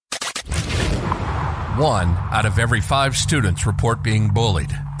1 out of every 5 students report being bullied.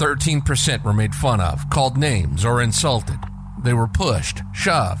 13% were made fun of, called names, or insulted. They were pushed,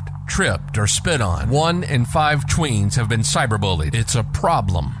 shoved, tripped, or spit on. 1 in 5 tweens have been cyberbullied. It's a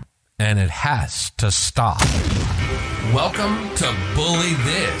problem, and it has to stop. Welcome to Bully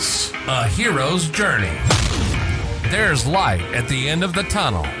This, a hero's journey. There's light at the end of the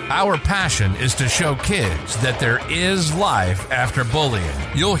tunnel. Our passion is to show kids that there is life after bullying.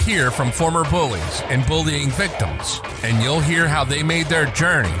 You'll hear from former bullies and bullying victims, and you'll hear how they made their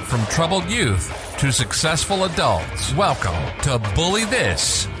journey from troubled youth to successful adults. Welcome to Bully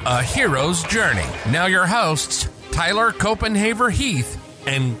This, a hero's journey. Now your hosts, Tyler Copenhaver Heath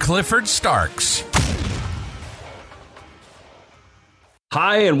and Clifford Starks.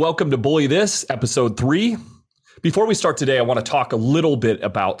 Hi, and welcome to Bully This, episode 3. Before we start today, I want to talk a little bit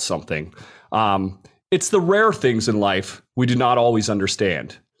about something. It's the rare things in life we do not always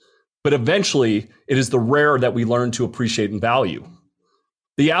understand. But eventually, it is the rare that we learn to appreciate and value.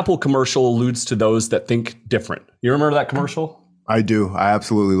 The Apple commercial alludes to those that think different. You remember that commercial? I do. I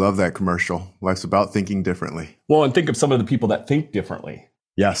absolutely love that commercial. Life's about thinking differently. Well, and think of some of the people that think differently.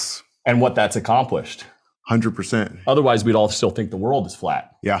 Yes. And what that's accomplished. 100%. Otherwise, we'd all still think the world is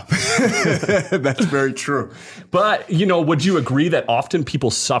flat. Yeah, that's very true. But, would you agree that often people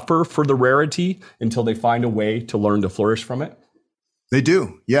suffer for the rarity until they find a way to learn to flourish from it? They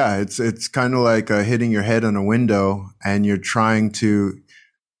do. Yeah, it's kind of like hitting your head on a window and you're trying to,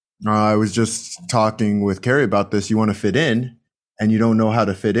 I was just talking with Carrie about this. You want to fit in and you don't know how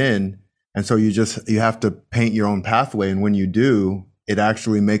to fit in. And so you have to paint your own pathway. And when you do, it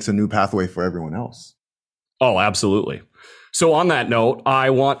actually makes a new pathway for everyone else. Oh, absolutely. So on that note, I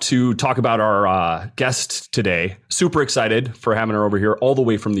want to talk about our guest today. Super excited for having her over here all the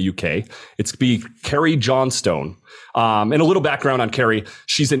way from the UK. It's Carrie Johnstone. And a little background on Carrie.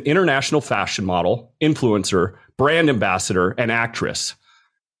 She's an international fashion model, influencer, brand ambassador, and actress.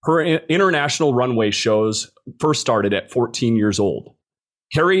 Her international runway shows first started at 14 years old.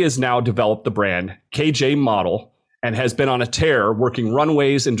 Carrie has now developed the brand KJ Model and has been on a tear working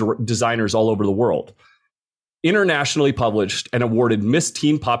runways and designers all over the world. Internationally published and awarded Miss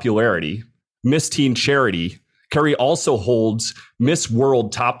Teen Popularity, Miss Teen Charity, Carrie also holds Miss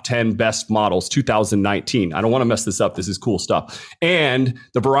World Top 10 Best Models 2019. I don't want to mess this up. This is cool stuff. And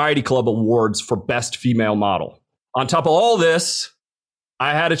the Variety Club Awards for Best Female Model. On top of all this,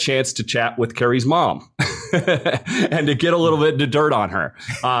 I had a chance to chat with Carrie's mom and to get a little bit of dirt on her.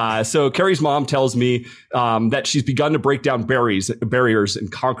 So Carrie's mom tells me that she's begun to break down barriers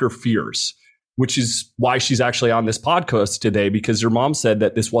and conquer fears, which is why she's actually on this podcast today, because her mom said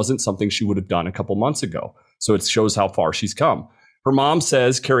that this wasn't something she would have done a couple months ago. So it shows how far she's come. Her mom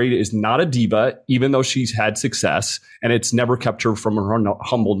says Carrie is not a diva, even though she's had success, and it's never kept her from her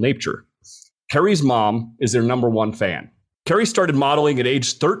humble nature. Carrie's mom is their number one fan. Carrie started modeling at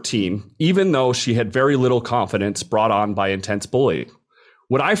age 13, even though she had very little confidence brought on by intense bullying.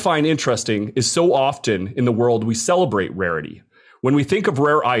 What I find interesting is so often in the world we celebrate rarity. When we think of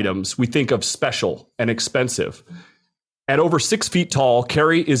rare items, we think of special and expensive. At over 6 feet tall,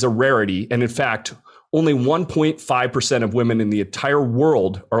 Carrie is a rarity. And in fact, only 1.5% of women in the entire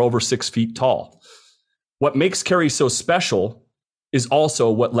world are over 6 feet tall. What makes Carrie so special is also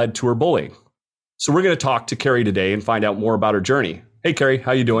what led to her bullying. So we're going to talk to Carrie today and find out more about her journey. Hey, Carrie,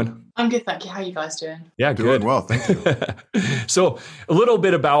 how you doing? I'm good, thank you. How are you guys doing? Yeah, good. Doing well, thank you. So a little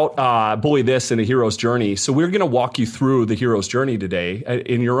bit about Bully This and a hero's journey. So we're going to walk you through the hero's journey today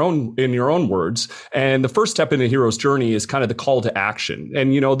in your own words. And the first step in the hero's journey is kind of the call to action.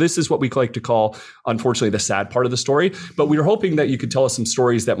 And, this is what we like to call, unfortunately, the sad part of the story. But we were hoping that you could tell us some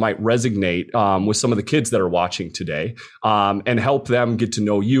stories that might resonate with some of the kids that are watching today and help them get to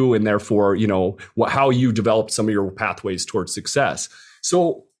know you and therefore, how you developed some of your pathways towards success.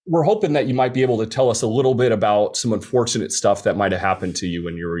 So we're hoping that you might be able to tell us a little bit about some unfortunate stuff that might have happened to you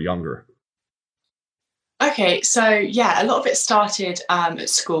when you were younger. Okay, so a lot of it started at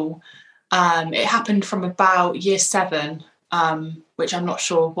school. It happened from about year 7, which I'm not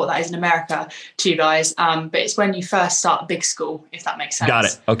sure what that is in America to you guys, but it's when you first start big school, if that makes sense. Got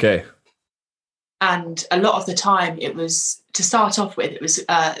it. Okay. And a lot of the time it was, to start off with, it was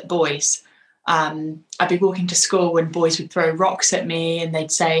boys. I'd be walking to school and boys would throw rocks at me and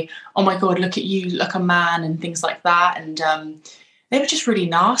they'd say, "Oh my God, look at you, like a man," and things like that. And they were just really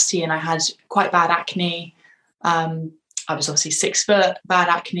nasty. And I had quite bad acne. I was obviously 6 foot, bad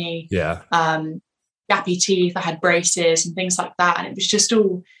acne. Yeah. Gappy teeth. I had braces and things like that. And it was just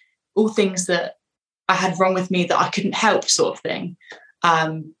all things that I had wrong with me that I couldn't help, sort of thing.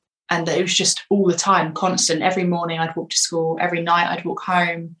 And it was just all the time, constant. Every morning I'd walk to school. Every night I'd walk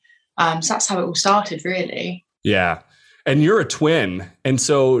home. So that's how it all started, really. Yeah. And you're a twin. And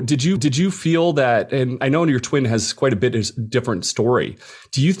so did you feel that, and I know your twin has quite a bit of different story.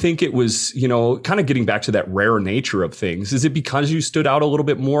 Do you think it was, kind of getting back to that rare nature of things? Is it because you stood out a little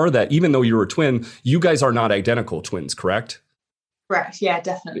bit more that even though you're a twin, you guys are not identical twins, correct? Correct. Yeah,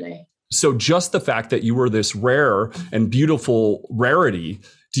 definitely. So just the fact that you were this rare and beautiful rarity,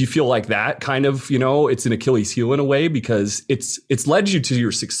 do you feel like that kind of, it's an Achilles heel in a way because it's led you to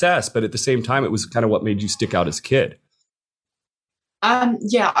your success, but at the same time, it was kind of what made you stick out as a kid?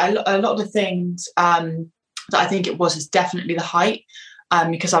 Yeah, a lot of the things that I think it was is definitely the height,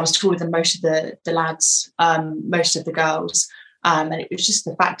 because I was taller than most of the lads, most of the girls, and it was just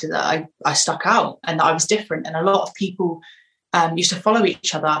the fact that I stuck out and that I was different, and a lot of people used to follow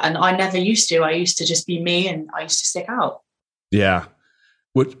each other, and I never used to. I used to just be me, and I used to stick out. Yeah.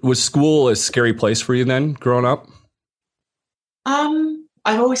 Was school a scary place for you then, growing up?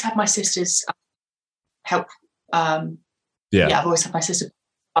 I've always had my sister's help. Yeah, I've always had my sister.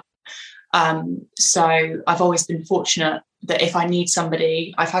 So I've always been fortunate that if I need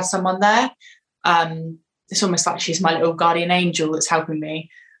somebody, I've had someone there. It's almost like she's my little guardian angel that's helping me.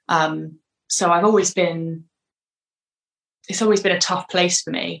 So it's always been a tough place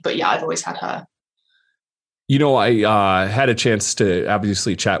for me, but yeah, I've always had her. I had a chance to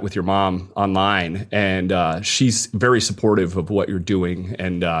obviously chat with your mom online, and she's very supportive of what you're doing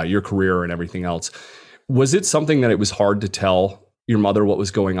and your career and everything else. Was it something that it was hard to tell your mother what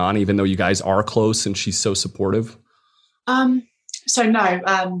was going on, even though you guys are close and she's so supportive? So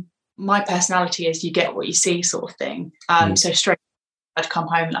no, my personality is you get what you see sort of thing. So straight I'd come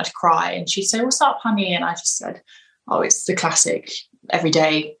home and I'd cry and she'd say, "What's up, honey?" And I just said, "Oh, it's the classic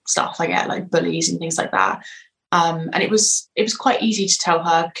everyday stuff I get, like bullies and things like that." And it was quite easy to tell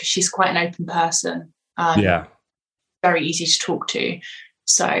her because she's quite an open person. Very easy to talk to.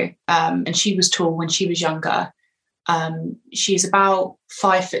 So, and she was tall when she was younger. She's about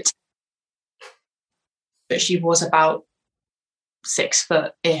 5 foot, but she was about 6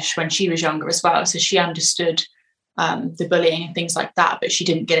 foot-ish when she was younger as well. So she understood the bullying and things like that, but she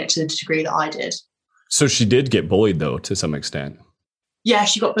didn't get it to the degree that I did. So she did get bullied, though, to some extent. Yeah,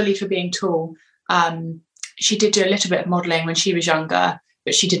 she got bullied for being tall. She did do a little bit of modelling when she was younger,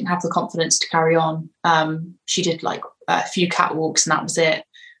 but she didn't have the confidence to carry on. She did like a few catwalks and that was it.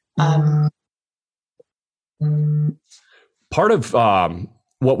 Part of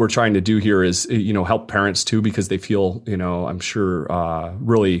what we're trying to do here is, help parents too, because they feel, I'm sure,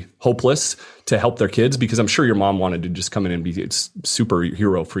 really hopeless to help their kids, because I'm sure your mom wanted to just come in and be a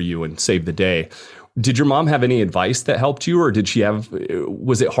superhero for you and save the day. Did your mom have any advice that helped you, or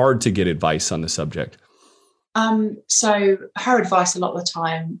was it hard to get advice on the subject? So her advice a lot of the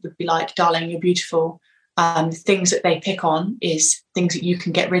time would be like, "Darling, you're beautiful." Things that they pick on is things that you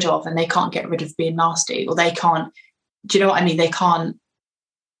can get rid of, and they can't get rid of being nasty, or they can't, do you know what I mean? They can't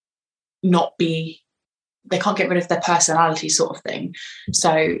get rid of their personality sort of thing.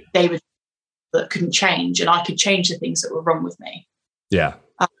 So that couldn't change, and I could change the things that were wrong with me. Yeah.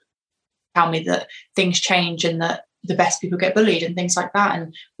 Tell me that things change and that the best people get bullied and things like that.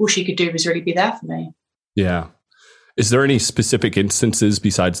 And all she could do was really be there for me. Yeah. Is there any specific instances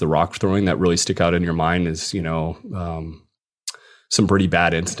besides the rock throwing that really stick out in your mind as, some pretty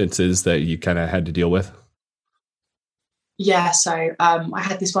bad instances that you kind of had to deal with? Yeah. So I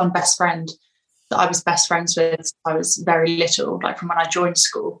had this one best friend that I was best friends with since I was very little, like from when I joined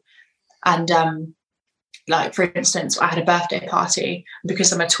school. And like, for instance, I had a birthday party.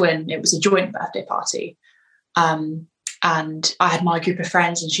 Because I'm a twin, it was a joint birthday party. And I had my group of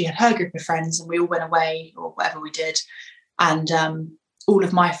friends and she had her group of friends, and we all went away or whatever we did. And all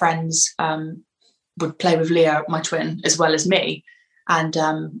of my friends would play with Leo, my twin, as well as me. And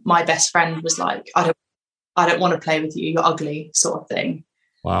my best friend was like, I don't want to play with you. You're ugly," sort of thing.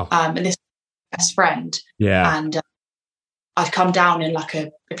 Wow. And this best friend. Yeah. And I'd come down in like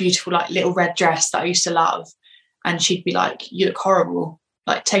a beautiful, like little red dress that I used to love. And she'd be like, "You look horrible.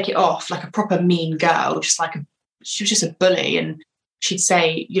 Like, take it off." Like a proper mean girl, she was just a bully. And she'd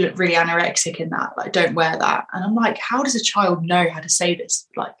say, "You look really anorexic in that. Like, don't wear that." And I'm like, how does a child know how to say this?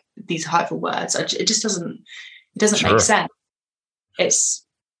 Like, these hurtful words. It just doesn't Sure. make sense.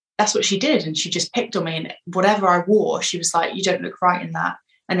 That's what she did. And she just picked on me, and whatever I wore, she was like, "You don't look right in that."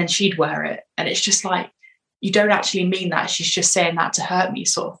 And then she'd wear it. And it's just like, you don't actually mean that. She's just saying that to hurt me,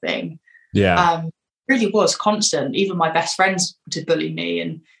 sort of thing. Yeah. Really was constant. Even my best friends to bully me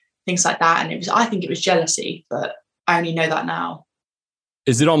and things like that. And I think it was jealousy, but I only know that now.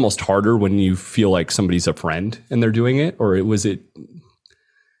 Is it almost harder when you feel like somebody's a friend and they're doing it, or was it?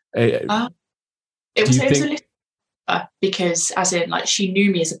 It was a little. because as in like she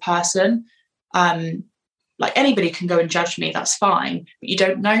knew me as a person. Like anybody can go and judge me, that's fine, but you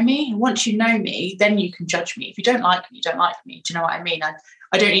don't know me. And once you know me, then you can judge me. If you don't like me, you don't like me. Do you know what I mean?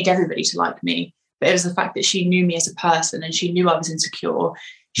 I don't need everybody to like me, but it was the fact that she knew me as a person and she knew I was insecure.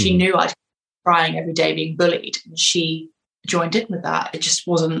 She knew I'd crying every day being bullied, and she joined in with that. It just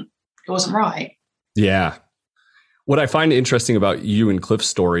wasn't right. Yeah. What I find interesting about you and Cliff's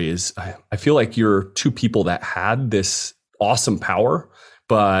story is I feel like you're two people that had this awesome power,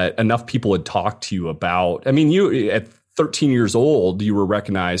 but enough people had talked to you about, I mean, you at 13 years old, you were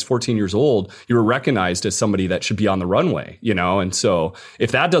recognized, 14 years old, you were recognized as somebody that should be on the runway, you know? And so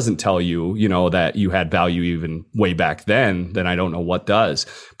if that doesn't tell you, you know, that you had value even way back then I don't know what does.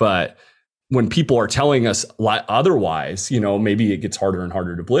 But when people are telling us otherwise, you know, maybe it gets harder and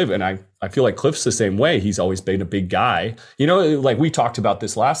harder to believe. And I feel like Cliff's the same way. He's always been a big guy. You know, like we talked about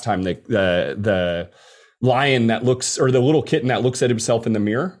this last time, the lion that looks, or the little kitten that looks at himself in the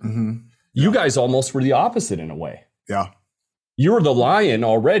mirror. Mm-hmm. You guys almost were the opposite in a way. Yeah. You were the lion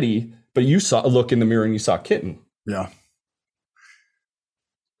already, but you saw a look in the mirror and you saw kitten. Yeah.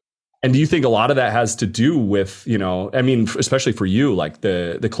 And do you think a lot of that has to do with, you know, I mean, especially for you, like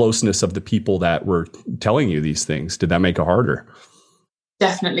the closeness of the people that were telling you these things? Did that make it harder?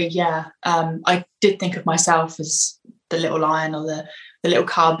 Definitely, yeah. I did think of myself as the little lion or the little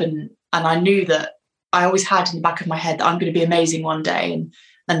cub, and I knew that I always had in the back of my head that I'm going to be amazing one day,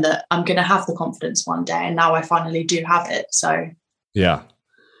 and that I'm going to have the confidence one day. And now I finally do have it. So yeah.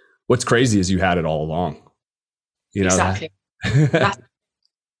 What's crazy is you had it all along. You know, exactly. That's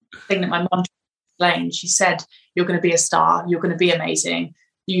the thing that my mom explained. She said, "You're going to be a star. You're going to be amazing.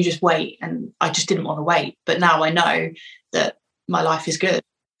 You just wait." And I just didn't want to wait. But now I know that my life is good.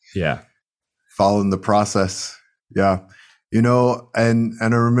 Yeah. Following the process. Yeah. You know, and I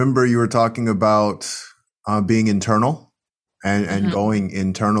remember you were talking about being internal and going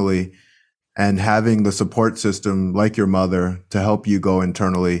internally and having the support system like your mother to help you go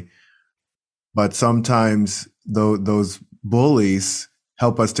internally. But sometimes those bullies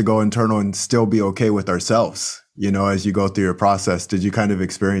help us to go internal and still be okay with ourselves, you know, as you go through your process. Did you kind of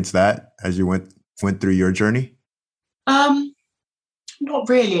experience that as you went through your journey? Not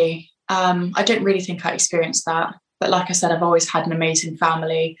really. I don't really think I experienced that. But like I said, I've always had an amazing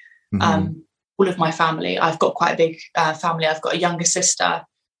family. All of my family, I've got quite a big family. I've got a younger sister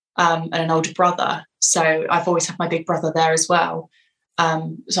and an older brother. So I've always had my big brother there as well.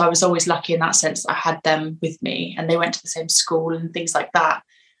 So I was always lucky in that sense that I had them with me, and they went to the same school and things like that.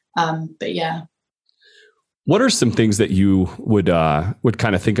 But yeah. What are some things that you would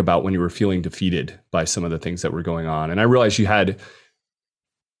kind of think about when you were feeling defeated by some of the things that were going on? And I realize you had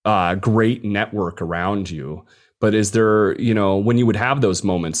a great network around you. But is there, you know, when you would have those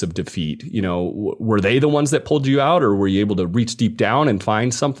moments of defeat, you know, were they the ones that pulled you out, or were you able to reach deep down and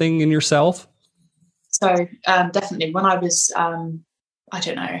find something in yourself? So definitely when I was,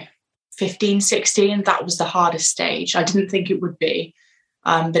 15, 16, that was the hardest stage. I didn't think it would be,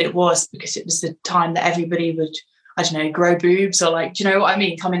 but it was, because it was the time that everybody would, grow boobs, or like, do you know what I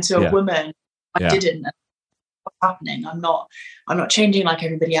mean? Come into a woman. I didn't. What's happening? I'm not changing like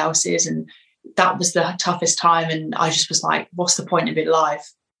everybody else is. And that was the toughest time, and I just was like, what's the point of being alive?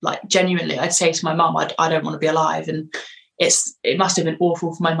 Like, genuinely, I'd say to my mum, I don't want to be alive. And it must have been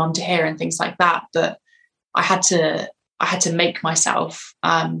awful for my mum to hear and things like that, but I had to make myself.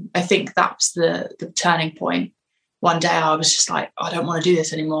 I think that was the turning point. One day I was just like, I don't want to do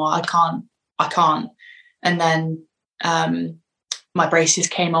this anymore. I can't. And then my braces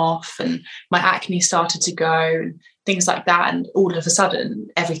came off and my acne started to go and things like that, and all of a sudden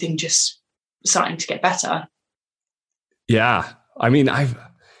everything just starting to get better. Yeah. I mean,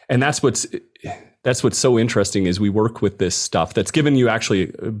 that's what's so interesting is we work with this stuff that's given you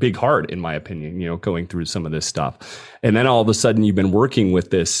actually a big heart, in my opinion, you know, going through some of this stuff. And then all of a sudden you've been working with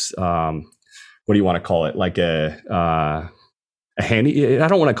this, what do you want to call it? Like a handy, I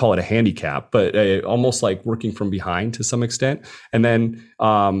don't want to call it a handicap, but almost like working from behind to some extent. And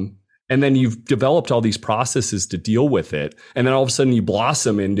then you've developed all these processes to deal with it. And then all of a sudden you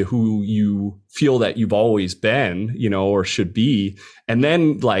blossom into who you feel that you've always been, you know, or should be. And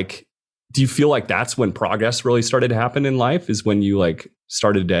then like, do you feel like that's when progress really started to happen in life, is when you like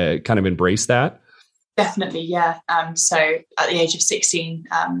started to kind of embrace that? Definitely. Yeah. So at the age of 16,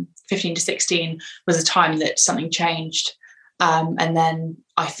 15 to 16 was a time that something changed. And then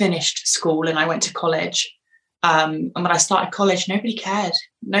I finished school and I went to college. And when I started college, nobody cared.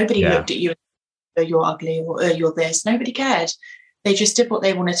 Nobody looked at you, oh, you're ugly, or you're this. Nobody cared. They just did what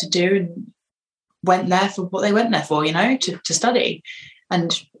they wanted to do and went there for what they went there for, you know, to study.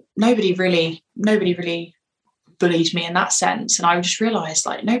 And nobody really bullied me in that sense. And I just realized,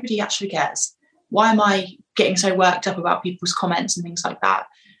 like, nobody actually cares. Why am I getting so worked up about people's comments and things like that?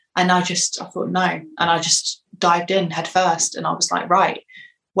 And I thought, no. And I just dived in head first. And I was like, right,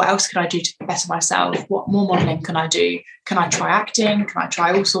 what else can I do to better myself? What more modeling can I do? Can I try acting? Can I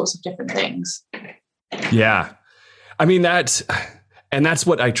try all sorts of different things? Yeah. I mean, that's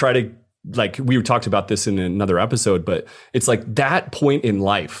what I try to, like, we talked about this in another episode, but it's like that point in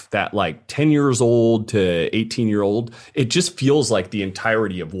life, that like 10 years old to 18-year-old, it just feels like the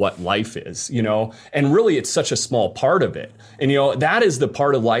entirety of what life is, you know, and really it's such a small part of it. And, you know, that is the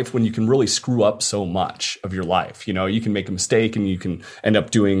part of life when you can really screw up so much of your life. You know, you can make a mistake and you can end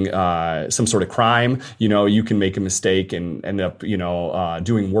up doing some sort of crime. You know, you can make a mistake and end up, you know,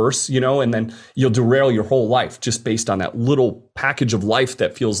 doing worse, you know, and then you'll derail your whole life just based on that little package of life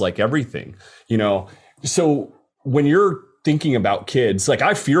that feels like everything, you know. So when you're thinking about kids, like,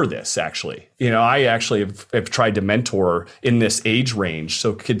 I fear this, actually. You know, I actually have tried to mentor in this age range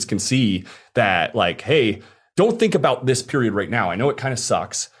so kids can see that, like, hey, don't think about this period right now. I know it kind of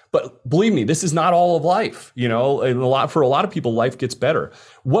sucks, but believe me, this is not all of life, you know, and for a lot of people, life gets better.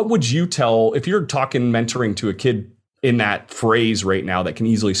 What would you tell, if you're talking mentoring to a kid in that phrase right now that can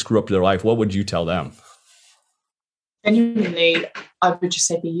easily screw up their life, what would you tell them? Genuinely, I would just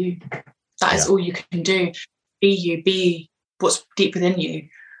say, be you. That is all you can do. Be you, be what's deep within you.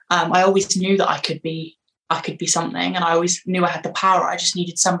 I always knew that I could be something, and I always knew I had the power. I just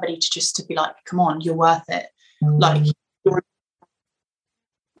needed somebody to be like, come on, you're worth it. Like, you're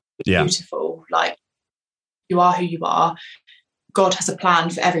beautiful. Like, you are who you are. God has a plan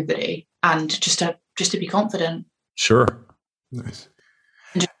for everybody, and just to be confident. Sure. Nice.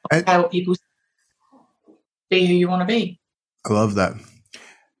 And just care what people say. Be who you want to be. I love that.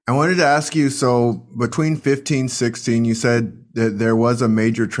 I wanted to ask you, so between 15, 16, you said that there was a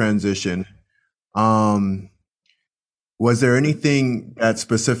major transition. Was there anything that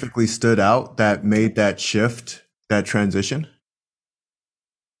specifically stood out that made that shift, that transition?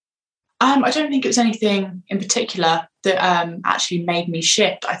 I don't think it was anything in particular that actually made me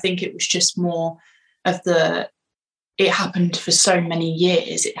shift. I think it was just more of it happened for so many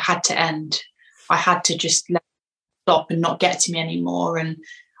years. It had to end. I had to just let it stop and not get to me anymore. And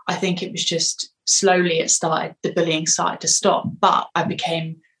I think it was just slowly the bullying started to stop. But I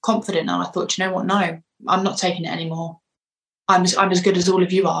became confident and I thought, you know what? No, I'm not taking it anymore. I'm as good as all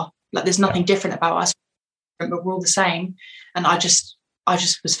of you are. Like, there's nothing different about us. But we're all the same. And I just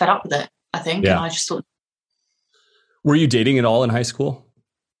was fed up with it, I think. Yeah. And I just thought. Were you dating at all in high school?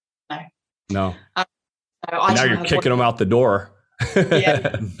 No. So now you're kicking them out the door.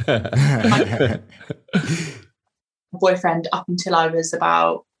 Yeah. Boyfriend up until I was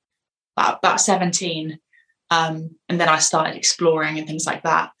about 17. And then I started exploring and things like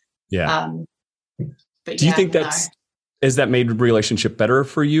that. Yeah. But do you think has that made the relationship better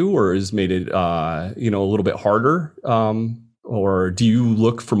for you, or has made it, a little bit harder? Or do you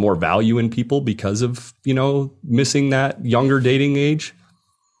look for more value in people because of, missing that younger dating age?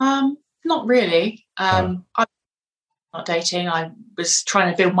 Not really. I'm not dating. I was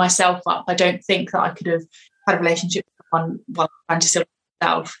trying to build myself up. I don't think that I could have had a relationship with someone while trying to still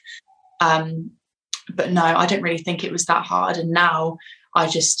myself. But no, I don't really think it was that hard. And now I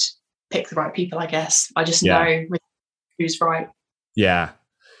just pick the right people, I guess. I just know who's right. Yeah.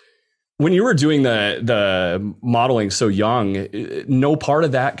 When you were doing the modeling so young, no part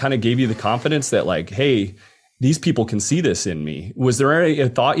of that kind of gave you the confidence that, like, hey, these people can see this in me. Was there any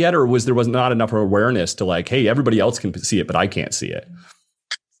thought yet, or was not enough awareness to, like, hey, everybody else can see it, but I can't see it?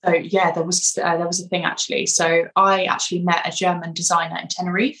 So yeah, there was a thing actually. So I actually met a German designer in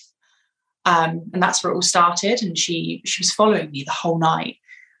Tenerife, and that's where it all started. And she was following me the whole night,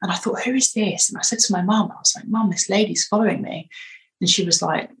 and I thought, who is this? And I said to my mum, I was like, Mum, this lady's following me. And she was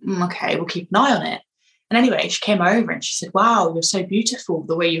like, okay, we'll keep an eye on it. And anyway, she came over and she said, wow, you're so beautiful,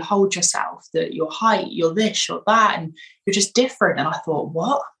 the way you hold yourself, that your height, you're this, you're that, and you're just different. And I thought,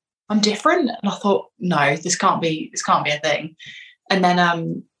 what? I'm different? And I thought, no, this can't be a thing. And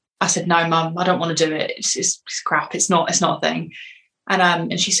then I said, no, Mum, I don't want to do it. It's crap. It's not a thing.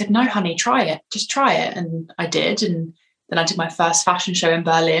 And she said, no, honey, try it. Just try it. And I did. And then I did my first fashion show in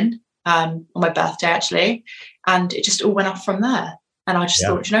Berlin on my birthday, actually. And it just all went off from there. And I just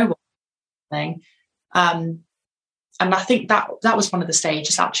thought, you know what? Thing. And I think that was one of the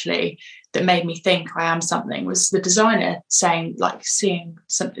stages actually that made me think I am something, was the designer saying, like, seeing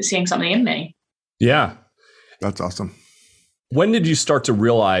something in me. Yeah. That's awesome. When did you start to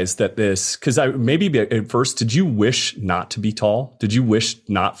realize that because maybe at first, did you wish not to be tall? Did you wish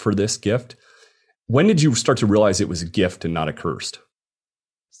not for this gift? When did you start to realize it was a gift and not a curse?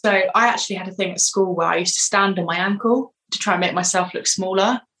 So I actually had a thing at school where I used to stand on my ankle to try and make myself look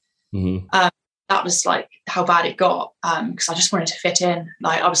smaller. Mm-hmm. That was like how bad it got, because I just wanted to fit in.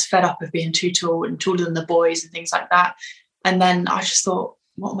 Like I was fed up of being too tall and taller than the boys and things like that. And then I just thought,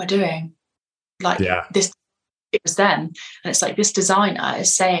 what am I doing? Like this, it was then. And it's like this designer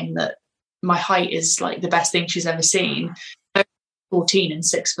is saying that my height is like the best thing she's ever seen. 14 and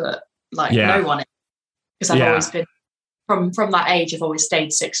 6 foot, like no one is. Because I've always been from that age, I've always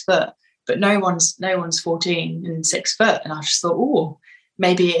stayed 6 foot, but no one's 14 and 6 foot. And I just thought, oh,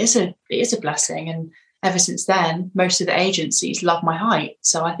 maybe it is a blessing. And ever since then, most of the agencies love my height.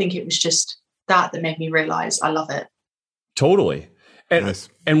 So I think it was just that made me realize I love it. Totally. And, nice.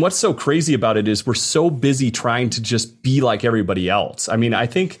 And what's so crazy about it is we're so busy trying to just be like everybody else. I mean, I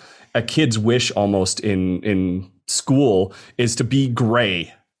think a kid's wish almost in school is to be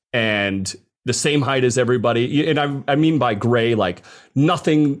gray and the same height as everybody. And I mean by gray, like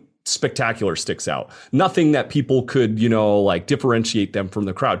nothing spectacular sticks out, nothing that people could, like differentiate them from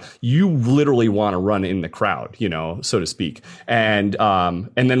the crowd. You literally want to run in the crowd, so to speak. And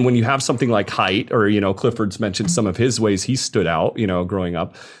then when you have something like height, or, Clifford's mentioned some of his ways he stood out, growing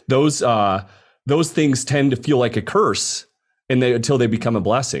up, those things tend to feel like a curse until they become a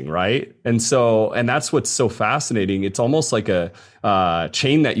blessing, right? And that's what's so fascinating. It's almost like a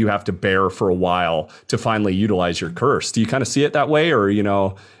chain that you have to bear for a while to finally utilize your curse. Do you kind of see it that way, or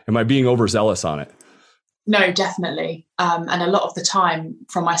am I being overzealous on it? No, definitely. And a lot of the time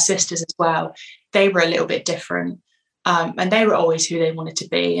from my sisters as well, they were a little bit different, and they were always who they wanted to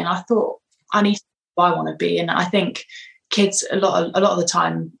be. And I thought, I need to be who I want to be. And I think kids a lot of the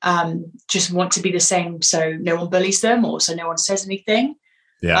time just want to be the same, so no one bullies them, or so no one says anything.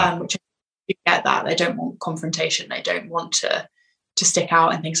 Which you get that they don't want confrontation, they don't want to stick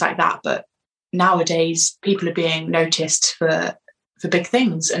out and things like that. But nowadays people are being noticed for big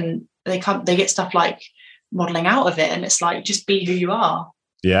things, and they get stuff like modeling out of it, and it's like, just be who you are.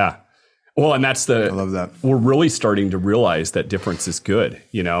 Well, and I love that. We're really starting to realize that difference is good,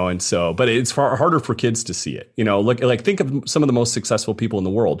 and so, but it's harder for kids to see it, like think of some of the most successful people in the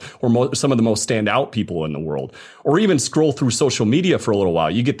world, or some of the most standout people in the world, or even scroll through social media for a little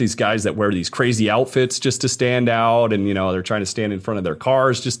while. You get these guys that wear these crazy outfits just to stand out, and, they're trying to stand in front of their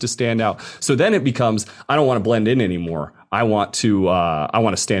cars just to stand out. So then it becomes, I don't want to blend in anymore. I want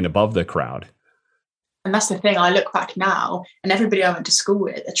to stand above the crowd. And that's the thing. I look back now, and everybody I went to school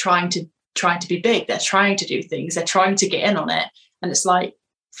with, they're trying to be big, they're trying to do things, they're trying to get in on it. And it's like,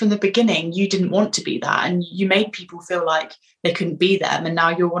 from the beginning, you didn't want to be that, and you made people feel like they couldn't be them, and now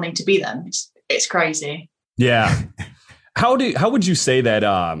you're wanting to be them. It's crazy. Yeah. How would you say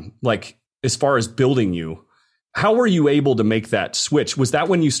that, like, as far as building you, how were you able to make that switch? Was that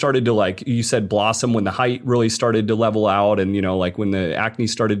when you started to, like you said, blossom, when the height really started to level out, and, like when the acne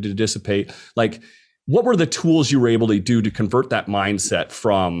started to dissipate? Like, what were the tools you were able to do to convert that mindset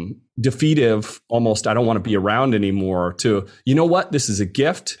from defeative, almost, I don't want to be around anymore, to, what, this is a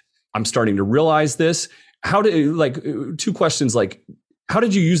gift, I'm starting to realize this? Two questions, like, how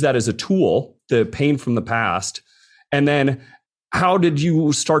did you use that as a tool, the pain from the past? And then how did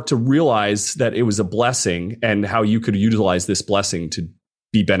you start to realize that it was a blessing, and how you could utilize this blessing to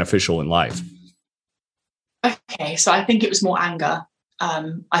be beneficial in life? Okay, so I think it was more anger.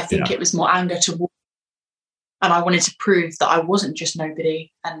 I think it was more anger towards, and I wanted to prove that I wasn't just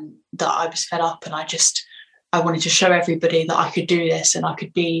nobody, and that I was fed up, and I wanted to show everybody that I could do this, and I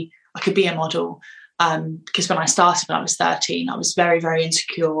could be a model. Because when I started when I was 13, I was very, very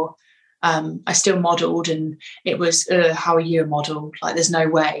insecure. I still modelled, and it was, how are you a model? Like, there's no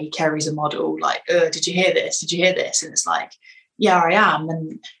way Kerry's a model. Like, did you hear this? Did you hear this? And it's like, yeah, I am.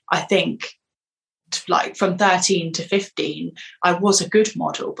 And I think, like, from 13 to 15, I was a good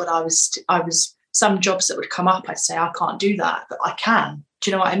model, but I was some jobs that would come up, I'd say, I can't do that, but I can. Do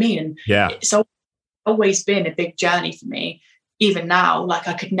you know what I mean? And it's always been a big journey for me. Even now, like,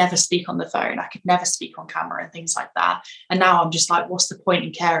 I could never speak on the phone, I could never speak on camera and things like that. And now I'm just like, what's the point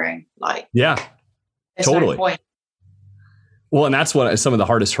in caring? Like, there's totally. no point. Well, and that's what some of the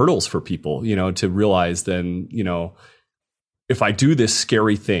hardest hurdles for people, to realize then, if I do this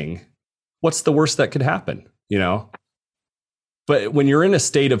scary thing, what's the worst that could happen, But when you're in a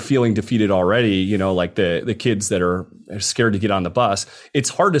state of feeling defeated already, like the kids that are scared to get on the bus, it's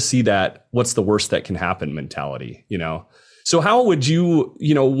hard to see that what's the worst that can happen mentality, So how would you,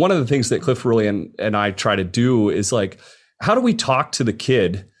 one of the things that Cliff really and I try to do is, like, how do we talk to the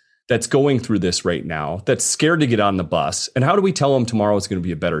kid that's going through this right now, that's scared to get on the bus, and how do we tell them tomorrow is going to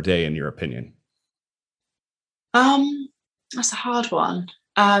be a better day, in your opinion? That's a hard one.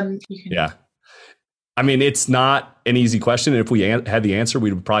 I mean, it's not an easy question. And if we had the answer,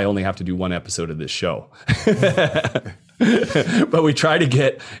 we would probably only have to do one episode of this show. But we try to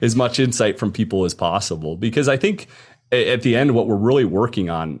get as much insight from people as possible, because I think at the end, what we're really working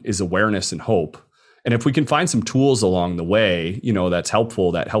on is awareness and hope. And if we can find some tools along the way, that's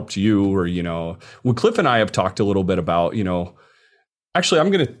helpful, that helped you, or, well, Cliff and I have talked a little bit about, actually, I'm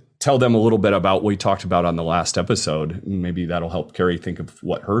going to tell them a little bit about what we talked about on the last episode. Maybe that'll help Carrie think of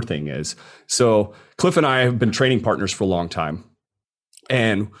what her thing is. So Cliff and I have been training partners for a long time.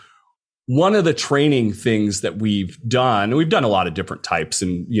 And one of the training things that we've done a lot of different types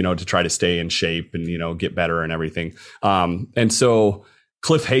and, to try to stay in shape and, get better and everything. And so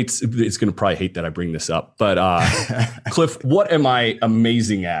Cliff is going to probably hate that I bring this up, but Cliff, what am I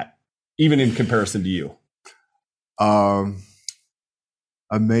amazing at, even in comparison to you?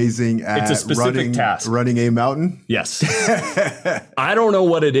 Amazing at it's a specific task. Running a mountain? Yes. I don't know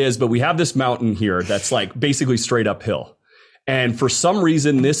what it is, but we have this mountain here that's like basically straight uphill. And for some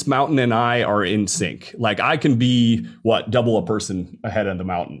reason, this mountain and I are in sync. Like I can be double a person ahead of the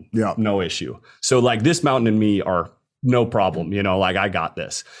mountain. Yeah. No issue. So like this mountain and me are no problem. Like I got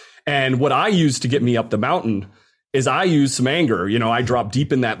this. And what I use to get me up the mountain is I use some anger. I drop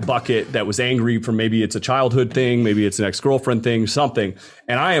deep in that bucket that was angry from, maybe it's a childhood thing, maybe it's an ex-girlfriend thing, something.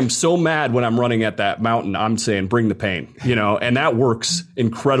 And I am so mad when I'm running at that mountain, I'm saying, bring the pain, and that works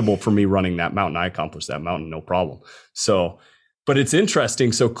incredible for me running that mountain. I accomplished that mountain, no problem. So, but it's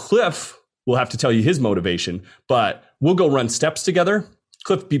interesting. So Cliff will have to tell you his motivation, but we'll go run steps together.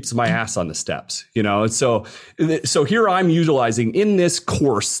 Cliff beeps my ass on the steps, And so here I'm utilizing in this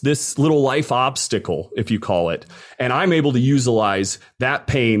course, this little life obstacle, if you call it, and I'm able to utilize that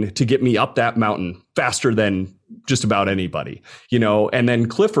pain to get me up that mountain faster than just about anybody, And then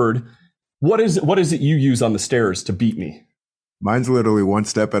Clifford, what is it you use on the stairs to beat me? Mine's literally one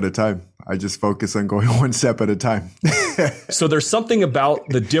step at a time. I just focus on going one step at a time. So there's something about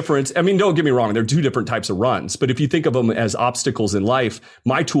the difference. I mean, don't get me wrong. There are two different types of runs, but if you think of them as obstacles in life,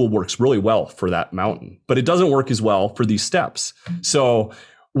 my tool works really well for that mountain, but it doesn't work as well for these steps. So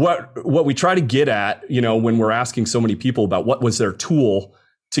what we try to get at, when we're asking so many people about what was their tool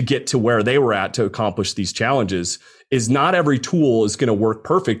to get to where they were at to accomplish these challenges, is not every tool is going to work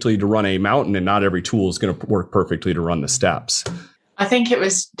perfectly to run a mountain, and not every tool is going to work perfectly to run the steps. I think it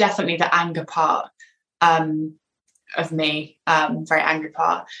was definitely the anger part of me, very angry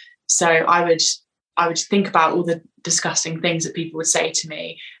part. So I would think about all the disgusting things that people would say to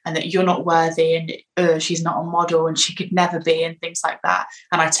me, and that you're not worthy, and she's not a model, and she could never be, and things like that.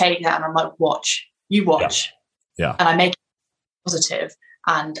 And I take that and I'm like, watch. Yeah. And I make it positive,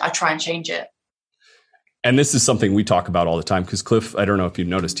 and I try and change it. And this is something we talk about all the time, because Cliff, I don't know if you've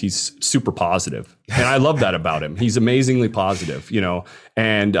noticed, he's super positive. And I love that about him. He's amazingly positive,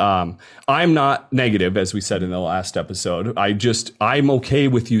 and I'm not negative, as we said in the last episode. I'm okay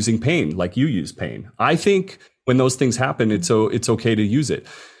with using pain like you use pain. I think when those things happen, it's okay to use it.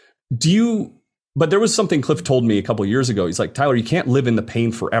 But there was something Cliff told me a couple of years ago. He's like, Tyler, you can't live in the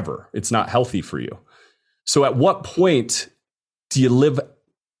pain forever. It's not healthy for you. So at what point do you live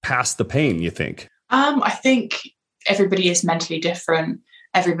past the pain, you think? I think everybody is mentally different.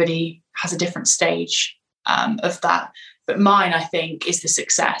 Everybody has a different stage of that. But mine, I think, is the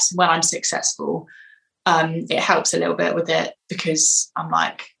success. When I'm successful, it helps a little bit with it, because I'm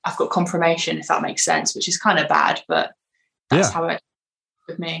like, I've got confirmation, if that makes sense, which is kind of bad, but that's how it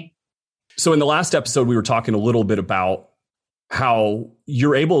with me. So in the last episode, we were talking a little bit about how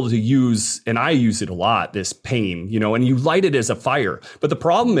you're able to use, and I use it a lot, this pain, and you light it as a fire. But the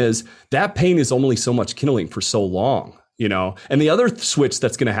problem is that pain is only so much kindling for so long, and the other switch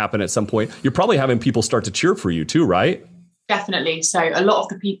that's going to happen at some point, you're probably having people start to cheer for you too, right? Definitely. So a lot of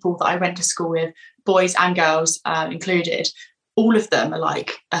the people that I went to school with, boys and girls included, all of them are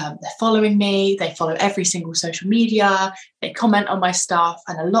like, they're following me. They follow every single social media. They comment on my stuff.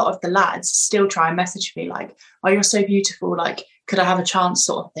 And a lot of the lads still try and message me like, oh, you're so beautiful. Like, could I have a chance,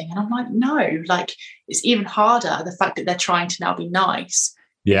 sort of thing? And I'm like, no, like, it's even harder. The fact that they're trying to now be nice.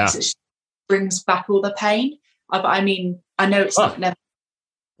 Yeah. It brings back all the pain. But I mean, I know it's not never,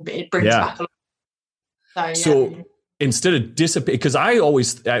 but it brings back a lot. So instead of dissipate, because I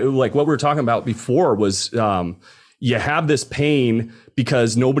always like what we were talking about before was, you have this pain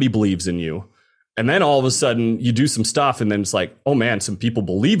because nobody believes in you. And then all of a sudden you do some stuff and then it's like, oh man, some people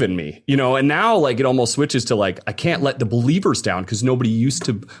believe in me, and now like it almost switches to like, I can't let the believers down because nobody used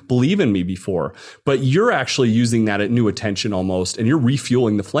to believe in me before. But you're actually using that at new attention almost, and you're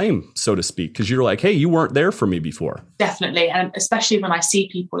refueling the flame, so to speak, because you're like, hey, you weren't there for me before. Definitely. And especially when I see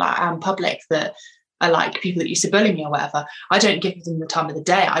people out in public that are like people that used to bully me or whatever, I don't give them the time of the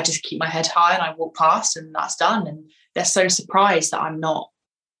day. I just keep my head high and I walk past and that's done. And they're so surprised that I'm not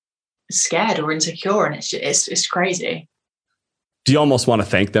scared or insecure. And it's crazy. Do you almost want to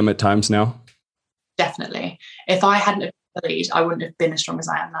thank them at times now? Definitely. If I hadn't have bullied, I wouldn't have been as strong as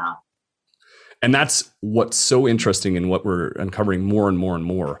I am now. And that's what's so interesting in what we're uncovering more and more and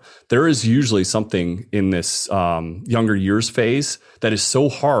more. There is usually something in this younger years phase that is so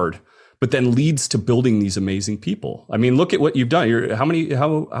hard, but then leads to building these amazing people. I mean, look at what you've done.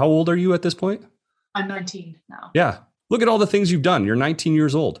 How old are you at this point? I'm 19 now. Yeah. Look at all the things you've done. You're 19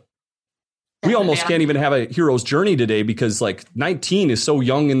 years old. We almost can't even have a hero's journey today because like 19 is so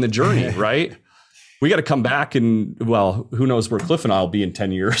young in the journey, right? We got to come back and, well, who knows where Cliff and I will be in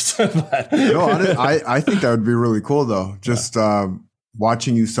 10 years. But no, I think that would be really cool though. Just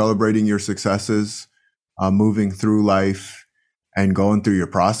watching you celebrating your successes, moving through life and going through your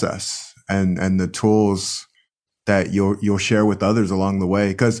process and the tools that you'll share with others along the way.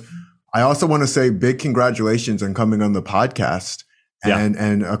 Because I also want to say big congratulations on coming on the podcast.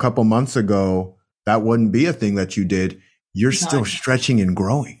 And a couple months ago, that wouldn't be a thing that you did. You're still stretching and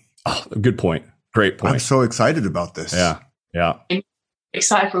growing. Oh, good point. Great point. I'm so excited about this. Yeah. I'm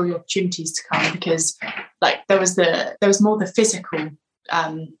excited for all the opportunities to come because like there was more the physical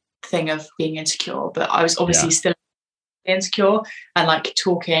thing of being insecure, but I was obviously still insecure and like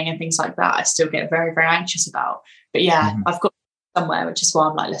talking and things like that I still get very, very anxious about. But I've got somewhere, which is why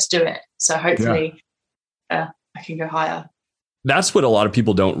I'm like, let's do it. So hopefully I can go higher. That's what a lot of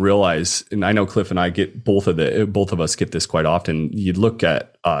people don't realize. And I know Cliff and I get both of us get this quite often. You look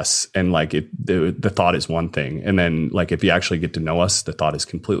at us and like the thought is one thing. And then like, if you actually get to know us, the thought is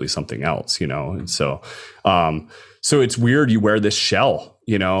completely something else, And so, so it's weird. You wear this shell,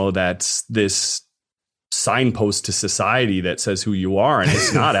 that's this signpost to society that says who you are. And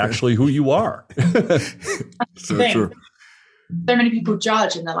it's not actually who you are. So true. So many people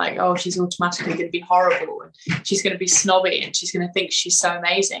judge and they're like, oh, she's automatically going to be horrible and she's going to be snobby and she's going to think she's so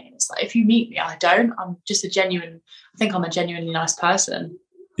amazing. And it's like, if you meet me, I don't. I'm just I think I'm a genuinely nice person.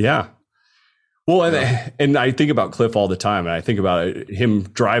 Yeah. Well, and I think about Cliff all the time. And I think about him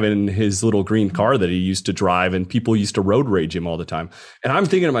driving his little green car that he used to drive and people used to road rage him all the time. And I'm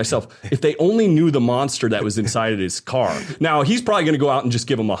thinking to myself, if they only knew the monster that was inside of his car. Now, he's probably going to go out and just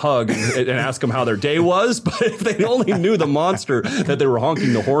give him a hug and ask him how their day was. But if they only knew the monster that they were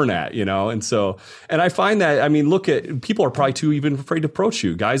honking the horn at, And so, and I find that, I mean, look at people are probably too even afraid to approach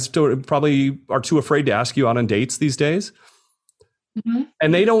you. Guys probably are too afraid to ask you out on dates these days. Mm-hmm.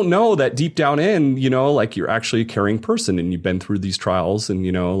 And they don't know that deep down in, like you're actually a caring person and you've been through these trials and,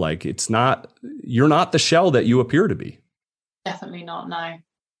 like you're not the shell that you appear to be. Definitely not. No.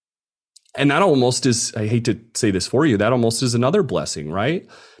 And that almost is, I hate to say this for you, that almost is another blessing, right?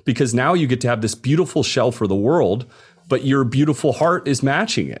 Because now you get to have this beautiful shell for the world, but your beautiful heart is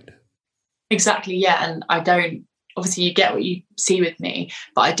matching it. Exactly. Yeah. And obviously you get what you see with me,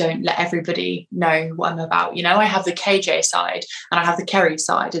 but I don't let everybody know what I'm about. I have the KJ side and I have the Kerry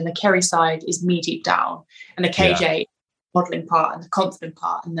side, and the Kerry side is me deep down, and the KJ modeling part and the confident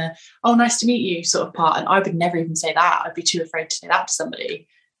part and the, oh, nice to meet you sort of part. And I would never even say that. I'd be too afraid to say that to somebody.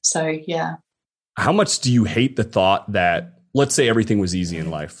 So, yeah. How much do you hate the thought that, let's say everything was easy in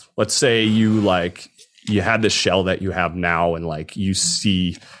life. Let's say you had this shell that you have now and like you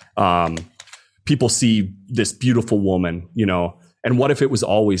see, people see this beautiful woman, and what if it was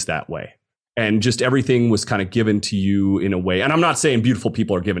always that way? And just everything was kind of given to you in a way. And I'm not saying beautiful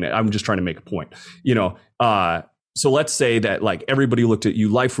people are given it. I'm just trying to make a point, so let's say that like everybody looked at you,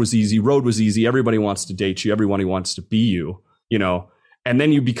 life was easy, road was easy. Everybody wants to date you. Everybody wants to be you, and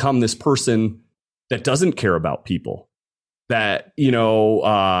then you become this person that doesn't care about people, that,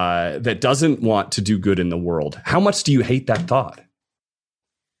 that doesn't want to do good in the world. How much do you hate that thought?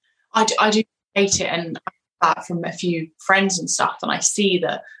 I do hate it, and I heard that from a few friends and stuff, and I see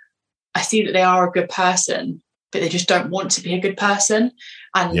that they are a good person, but they just don't want to be a good person,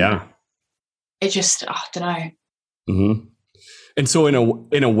 and it just, I don't know. Mm-hmm. And so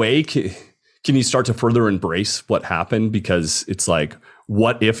in a way, can you start to further embrace what happened? Because it's like,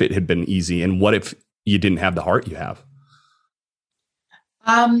 what if it had been easy, and what if you didn't have the heart you have?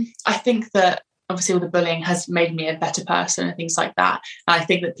 I think that obviously all the bullying has made me a better person and things like that. And I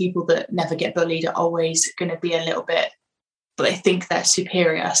think that people that never get bullied are always going to be a little bit, but they think they're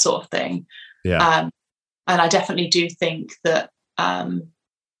superior sort of thing. Yeah. And I definitely do think that I'm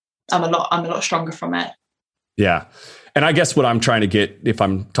a lot stronger from it. Yeah. And I guess what I'm trying to get, if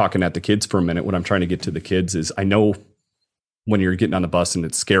I'm talking at the kids for a minute, what I'm trying to get to the kids is, I know when you're getting on the bus and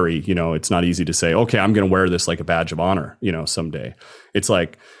it's scary, it's not easy to say, okay, I'm going to wear this like a badge of honor, someday. It's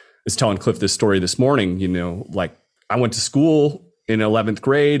like, was telling Cliff this story this morning, you know, like I went to school in 11th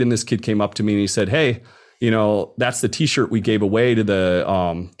grade and this kid came up to me and he said, hey, you know, that's the t-shirt we gave away to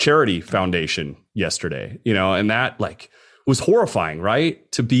the charity foundation yesterday, you know, and that like was horrifying,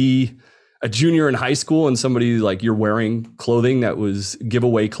 right? To be a junior in high school and somebody like you're wearing clothing that was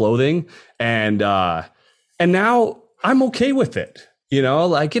giveaway clothing. And now I'm okay with it. You know,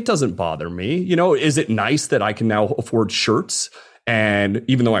 like it doesn't bother me. You know, is it nice that I can now afford shirts? And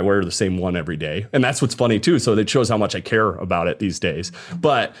even though I wear the same one every day, and that's what's funny too. So that shows how much I care about it these days.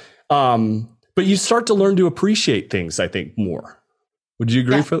 But you start to learn to appreciate things, I think, more. Would you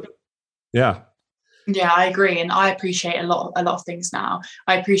agree? Yeah. Yeah, I agree. And I appreciate a lot of things now.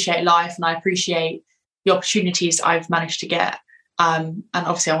 I appreciate life and I appreciate the opportunities I've managed to get. And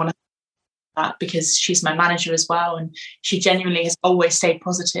obviously I want to that because she's my manager as well. And she genuinely has always stayed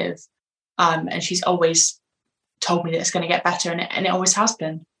positive. And she's always told me that it's going to get better. And it always has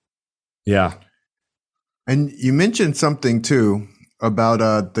been. Yeah. And you mentioned something too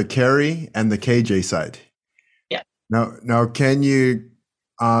about the Carrie and the KJ side. Yeah. Now, can you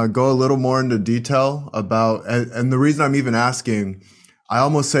go a little more into detail about, and the reason I'm even asking, I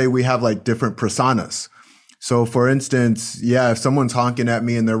almost say we have like different personas. So for instance, yeah, if someone's honking at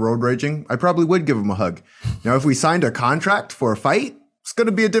me and they're road raging, I probably would give them a hug. Now, if we signed a contract for a fight, it's going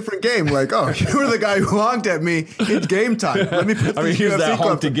to be a different game. Like, oh, you were the guy who honked at me. It's game time. Let me put here's that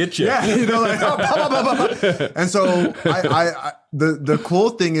honk to get you. Yeah, you know, like, oh, blah, blah, blah, blah. And so the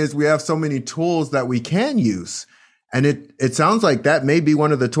cool thing is we have so many tools that we can use. And it sounds like that may be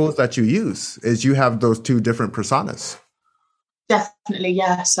one of the tools that you use is you have those two different personas. Definitely,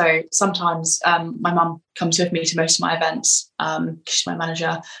 yeah. So sometimes my mum comes with me to most of my events. She's my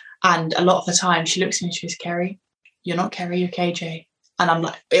manager. And a lot of the time she looks at me and she goes, Kerry, you're not Kerry, you're KJ. And I'm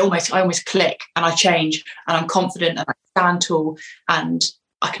like, I almost click and I change and I'm confident and I stand tall and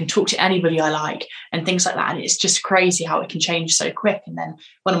I can talk to anybody I like and things like that. And it's just crazy how it can change so quick. And then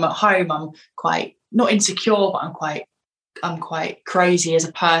when I'm at home, I'm quite not insecure, but I'm quite crazy as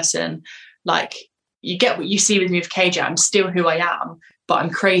a person. Like you get what you see with me with KJ. I'm still who I am, but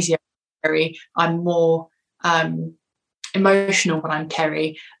I'm crazy. I'm more emotional when I'm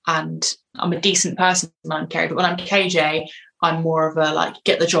Kerry, and I'm a decent person when I'm Kerry. But when I'm KJ, I'm more of a like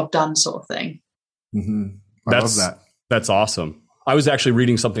get the job done sort of thing. Mm-hmm. I love that. That's awesome. I was actually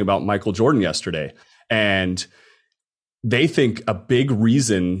reading something about Michael Jordan yesterday, and they think a big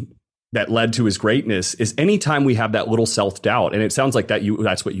reason that led to his greatness is anytime we have that little self-doubt. And it sounds like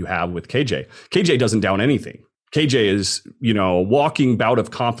that's what you have with KJ. KJ doesn't doubt anything. KJ is, you know, walking bout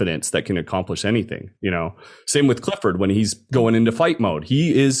of confidence that can accomplish anything, you know. Same with Clifford when he's going into fight mode.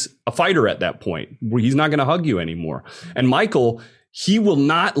 He is a fighter at that point where he's not going to hug you anymore. And Michael, he will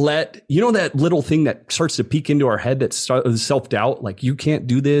not let, you know, that little thing that starts to peek into our head that's self-doubt, like you can't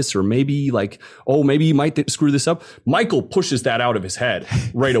do this, or maybe like, oh, maybe you might screw this up. Michael pushes that out of his head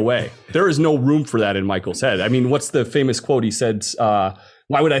right away. There is no room for that in Michael's head. I mean, what's the famous quote? He said,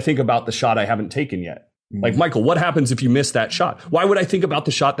 why would I think about the shot I haven't taken yet? Mm-hmm. Like, Michael, what happens if you miss that shot? Why would I think about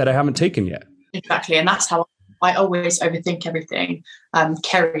the shot that I haven't taken yet? Exactly. And that's how I always overthink everything.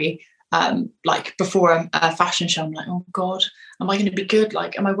 Kerry, like before a fashion show, I'm like, oh God, am I going to be good?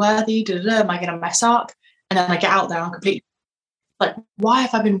 Like, am I worthy? Am I going to mess up? And then I get out there and I'm completely like, why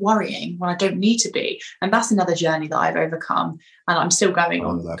have I been worrying when I don't need to be? And that's another journey that I've overcome. And I'm still going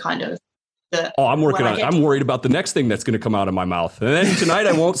on kind of. I'm working on it. I'm worried about the next thing that's going to come out of my mouth. And then tonight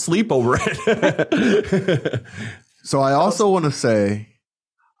I won't sleep over it. So I also want to say,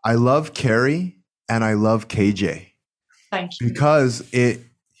 I love Kerry and I love KJ. Thank you. Because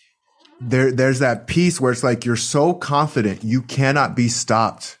there's that piece where it's like you're so confident you cannot be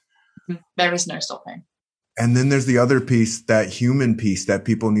stopped. There is no stopping. And then there's the other piece, that human piece that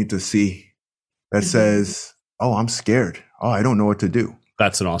people need to see that says, oh, I'm scared. Oh, I don't know what to do.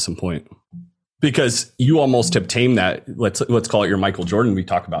 That's an awesome point. Because you almost have tamed that. Let's call it your Michael Jordan. We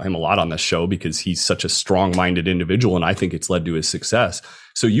talk about him a lot on this show because he's such a strong-minded individual, and I think it's led to his success.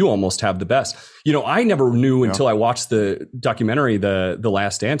 So you almost have the best. You know, I never knew until I watched the documentary, The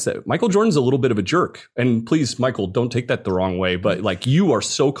Last Dance, that Michael Jordan's a little bit of a jerk. And please, Michael, don't take that the wrong way. But like, you are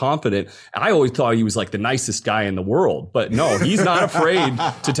so confident. I always thought he was like the nicest guy in the world. But no, he's not afraid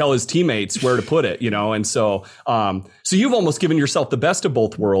to tell his teammates where to put it, you know. And so you've almost given yourself the best of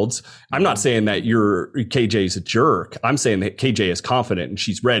both worlds. I'm not saying that KJ's a jerk. I'm saying that KJ is confident and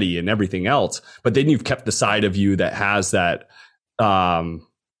she's ready and everything else. But then you've kept the side of you that has that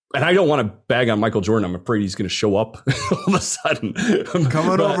And I don't want to bag on Michael Jordan. I'm afraid he's going to show up all of a sudden. Come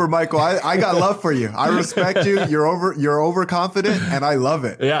on over, Michael. I got love for you. I respect you. You're overconfident, and I love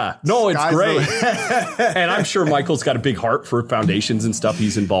it. Yeah. No, it's great. And I'm sure Michael's got a big heart for foundations and stuff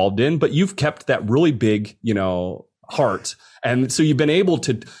he's involved in, but you've kept that really big, heart. And so you've been able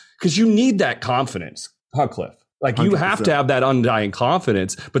to, because you need that confidence, huh, Cliff? Like you 100%. Have to have that undying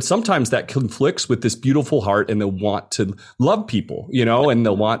confidence, but sometimes that conflicts with this beautiful heart and they'll want to love people, and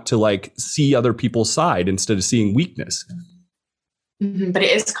they'll want to like see other people's side instead of seeing weakness. Mm-hmm. But it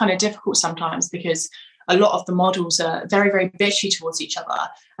is kind of difficult sometimes because a lot of the models are very, very bitchy towards each other.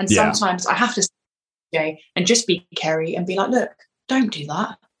 And sometimes I have to say, and just be Kerry and be like, look, don't do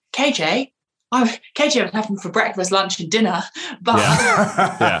that. KJ would have him for breakfast, lunch and dinner. But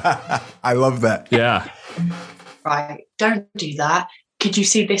yeah. I love that. Yeah. Right, don't do that. Could you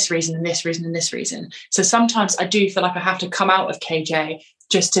see this reason and this reason and this reason? So sometimes I do feel like I have to come out of KJ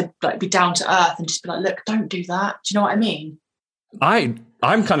just to like be down to earth and just be like, look, don't do that. Do you know what I mean? I'm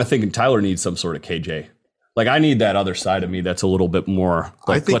kind of thinking Tyler needs some sort of KJ. Like I need that other side of me that's a little bit more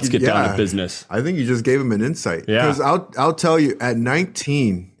like, let's get down to business. I think you just gave him an insight. Yeah. Because I'll tell you, at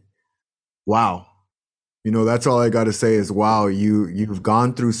 19, wow. That's all I got to say is, wow, you've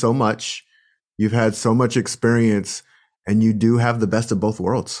gone through so much. You've had so much experience, and you do have the best of both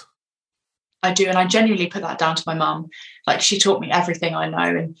worlds. I do. And I genuinely put that down to my mum. Like she taught me everything I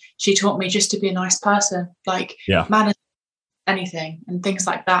know. And she taught me just to be a nice person, like manage anything and things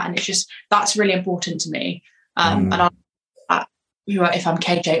like that. And it's just, that's really important to me. And if I'm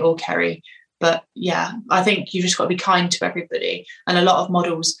KJ or Kerry, but yeah, I think you just got to be kind to everybody. And a lot of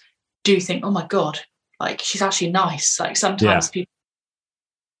models do think, oh my God, like she's actually nice. Like sometimes a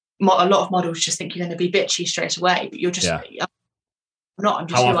lot of models just think you're going to be bitchy straight away, but you're just I'm not. I'm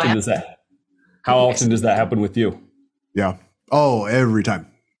just How often does that happen with you? Yeah. Oh, every time.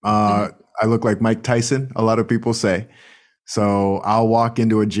 I look like Mike Tyson, a lot of people say. So I'll walk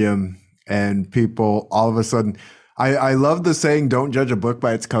into a gym and people all of a sudden, I love the saying, don't judge a book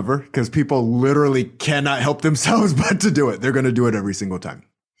by its cover, because people literally cannot help themselves but to do it. They're going to do it every single time.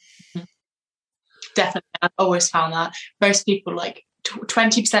 Definitely. I've always found that most people, like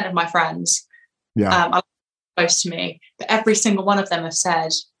 20% of my friends are close to me, but every single one of them have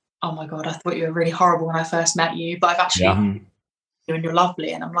said, oh my God, I thought you were really horrible when I first met you, but I've actually you and you're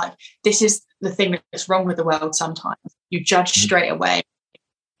lovely. And I'm like, this is the thing that's wrong with the world sometimes. You judge straight away.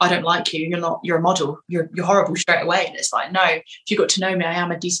 I don't like you. You're a model. You're horrible straight away. And it's like, no, if you got to know me, I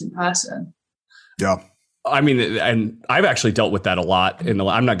am a decent person. Yeah. I mean, and I've actually dealt with that a lot. And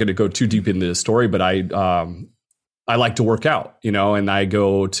I'm not going to go too deep into the story, but I like to work out, and I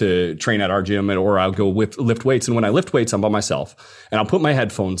go to train at our gym or I'll go lift weights. And when I lift weights, I'm by myself and I'll put my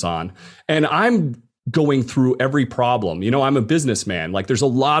headphones on and I'm going through every problem. I'm a businessman. Like there's a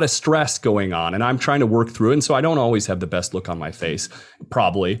lot of stress going on and I'm trying to work through it. And so I don't always have the best look on my face,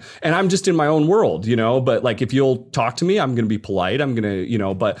 probably. And I'm just in my own world, but like if you'll talk to me, I'm going to be polite. I'm going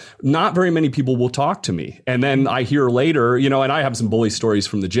to, but not very many people will talk to me. And then I hear later, and I have some bully stories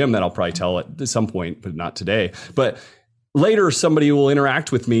from the gym that I'll probably tell at some point, but not today. But later somebody will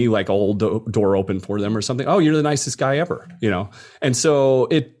interact with me, like I'll hold the door open for them or something. Oh, you're the nicest guy ever, And so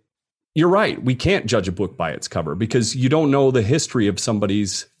you're right. We can't judge a book by its cover because you don't know the history of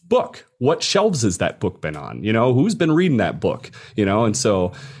somebody's book. What shelves has that book been on? Who's been reading that book?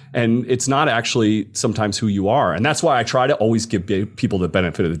 And it's not actually sometimes who you are. And that's why I try to always give people the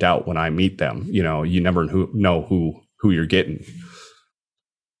benefit of the doubt when I meet them. You never know who you're getting.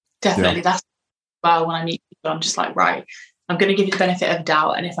 Definitely. Yeah. That's well, when I meet people, I'm just like, right, I'm going to give you the benefit of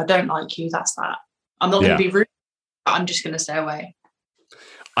doubt. And if I don't like you, that's that. I'm not going to be rude. I'm just going to stay away.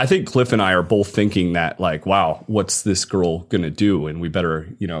 I think Cliff and I are both thinking that like, wow, what's this girl going to do? And we better,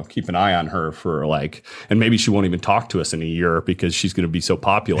 keep an eye on her for and maybe she won't even talk to us in a year because she's going to be so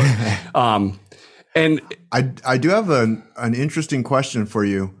popular. And I do have an interesting question for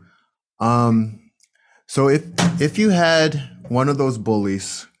you. So if you had one of those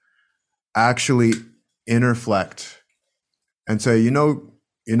bullies actually interflect and say,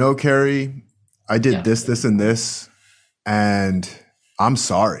 Kerry, I did this, and this, and I'm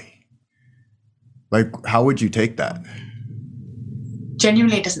sorry. Like, how would you take that?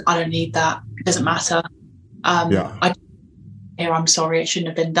 Genuinely, I don't need that. It doesn't matter. I'm sorry, it shouldn't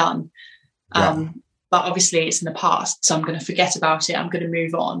have been done. But obviously it's in the past, so I'm going to forget about it. I'm going to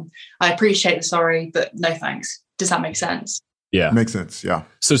move on. I appreciate the sorry, but no thanks. Does that make sense? Yeah. Makes sense. Yeah.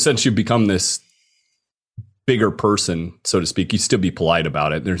 So since you've become this bigger person, so to speak, you still be polite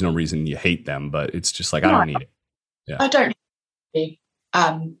about it. There's no reason you hate them, but it's just like, I don't need it. Yeah. I don't need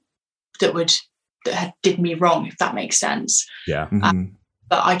that did me wrong, if that makes sense. Yeah.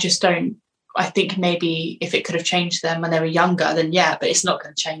 But I just don't, I think maybe if it could have changed them when they were younger, then yeah, but it's not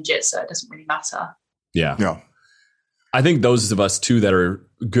going to change it. So it doesn't really matter. Yeah. Yeah. I think those of us too that are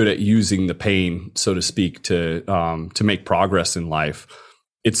good at using the pain, so to speak, to make progress in life,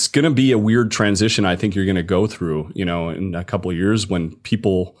 it's going to be a weird transition. I think you're going to go through, in a couple of years when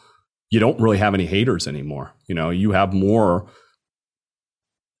you don't really have any haters anymore. You have more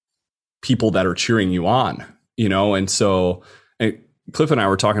people that are cheering you on, and so Cliff and I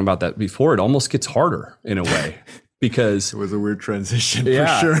were talking about that before. It almost gets harder in a way. Because it was a weird transition for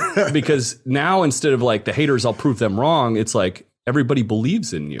sure. Because now instead of like the haters, I'll prove them wrong. It's like everybody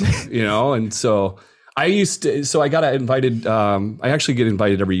believes in you, And so I got invited. I actually get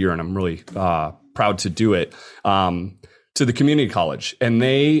invited every year, and I'm really proud to do it. To the community college, and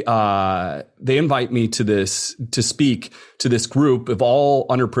they invite me to speak to this group of all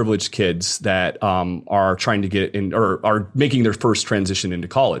underprivileged kids that are trying to get in or are making their first transition into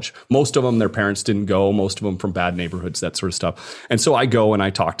college. Most of them, their parents didn't go. Most of them from bad neighborhoods, that sort of stuff. And so I go and I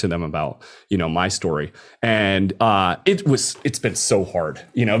talk to them about my story, and it's been so hard,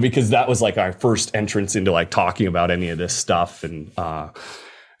 because that was like our first entrance into like talking about any of this stuff.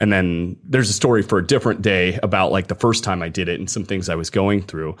 And then there's a story for a different day about like the first time I did it and some things I was going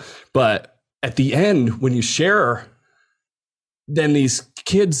through. But at the end, when you share, then these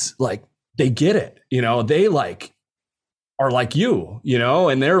kids, like, they get it, they like are like you,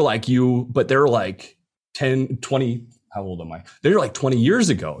 and they're like you, but they're like 10, 20, how old am I? They're like 20 years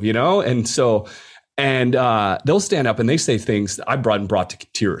ago, And so, they'll stand up and they say things that I brought to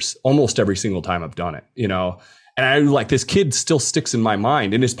tears almost every single time I've done it, And I like this kid still sticks in my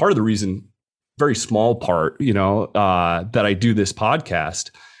mind. And it's part of the reason, very small part, that I do this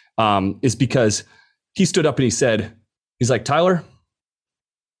podcast is because he stood up and he's like, Tyler,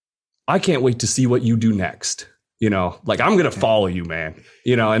 I can't wait to see what you do next. Like I'm going to follow you, man,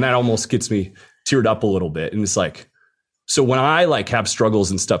 and that almost gets me teared up a little bit. And it's like, so when I like have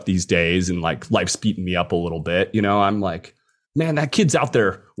struggles and stuff these days and like life's beating me up a little bit, I'm like, man, that kid's out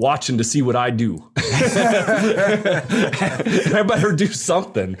there watching to see what I do. I better do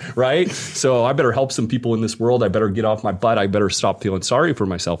something, right? So I better help some people in this world. I better get off my butt. I better stop feeling sorry for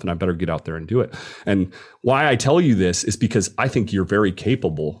myself, and I better get out there and do it. And why I tell you this is because I think you're very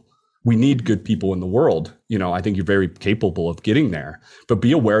capable. We need good people in the world. I think you're very capable of getting there, but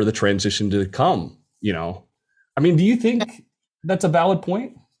be aware of the transition to come, I mean, do you think that's a valid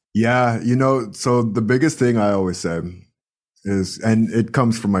point? Yeah. So the biggest thing I always say is, and it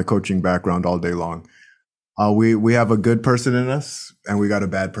comes from my coaching background all day long. We have a good person in us and we got a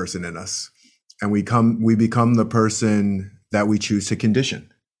bad person in us, and we become the person that we choose to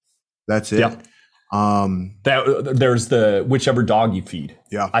condition. That's it. Yeah. There's the whichever dog you feed.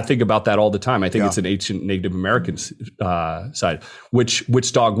 Yeah. I think about that all the time. I think it's an ancient Native American side.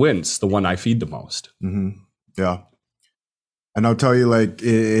 Which dog wins? The one I feed the most. Mm-hmm. Yeah. And I'll tell you, like,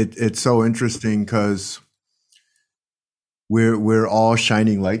 it's so interesting because we're all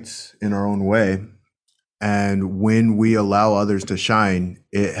shining lights in our own way. And when we allow others to shine,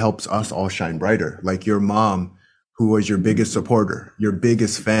 it helps us all shine brighter. Like your mom, who was your biggest supporter, your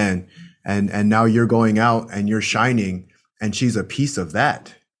biggest fan. And now you're going out and you're shining, and she's a piece of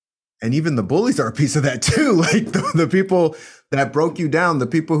that. And even the bullies are a piece of that too. Like the people that broke you down, the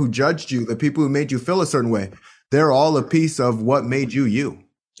people who judged you, the people who made you feel a certain way, they're all a piece of what made you you.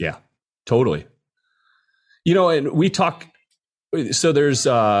 Yeah, totally. And we talk, so there's,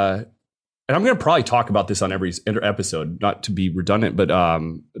 and I'm going to probably talk about this on every episode, not to be redundant, but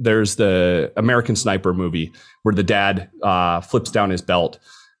there's the American Sniper movie where the dad flips down his belt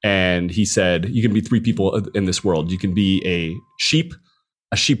and he said, you can be three people in this world. You can be a sheep,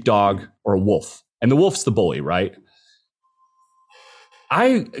 a sheepdog, or a wolf. And the wolf's the bully, right?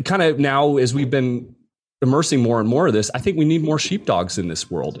 I kind of now, as we've been immersing more and more of this, I think we need more sheepdogs in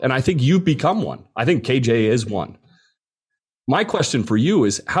this world. And I think you've become one. I think KJ is one. My question for you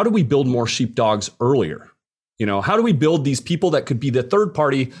is, how do we build more sheepdogs earlier? How do we build these people that could be the third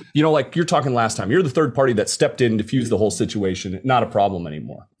party? Like you're talking last time, you're the third party that stepped in, diffused the whole situation, not a problem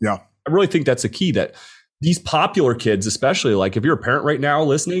anymore. Yeah. I really think that's a key, that these popular kids, especially like if you're a parent right now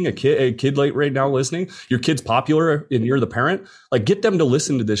listening, a kid late right now listening, your kid's popular and you're the parent, like get them to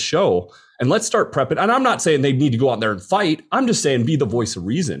listen to this show and let's start prepping. And I'm not saying they need to go out there and fight. I'm just saying be the voice of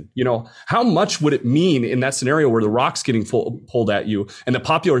reason. How much would it mean in that scenario where the rock's getting pulled at you and the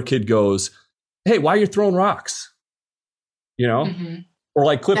popular kid goes, hey, why are you throwing rocks? Mm-hmm. Or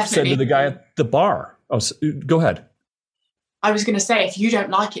like Cliff said to the guy at the bar. Oh, go ahead. I was going to say, if you don't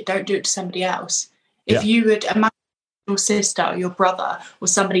like it, don't do it to somebody else. If you would imagine your sister or your brother or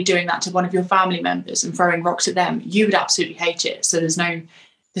somebody doing that to one of your family members and throwing rocks at them, you would absolutely hate it. So there's no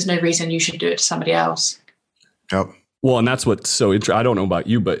reason you should do it to somebody else. Yep. Well, and that's what's so interesting. I don't know about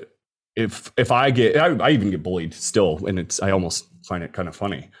you, but if I even get bullied still, and I almost find it kind of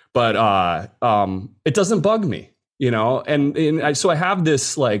funny, but it doesn't bug me, so I have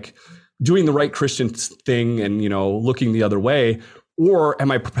this like doing the right Christian thing and, looking the other way, or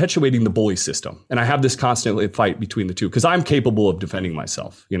am I perpetuating the bully system? And I have this constantly fight between the two because I'm capable of defending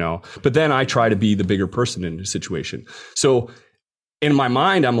myself, but then I try to be the bigger person in a situation. So in my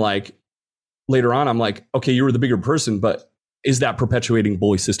mind, I'm like, later on, I'm like, okay, you were the bigger person, but is that perpetuating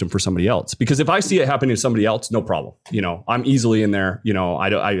bully system for somebody else? Because if I see it happening to somebody else, no problem. I'm easily in there.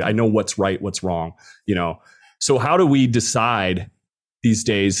 I know what's right, what's wrong, So how do we decide these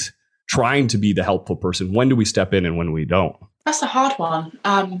days trying to be the helpful person? When do we step in and when we don't? That's a hard one.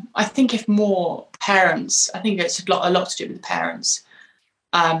 I think if more parents, I think it's a lot to do with the parents,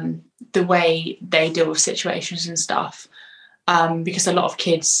 the way they deal with situations and stuff, because a lot of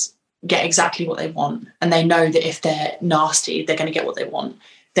kids get exactly what they want, and they know that if they're nasty, they're going to get what they want.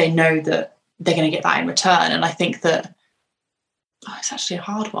 They know that they're going to get that in return. And I think that it's actually a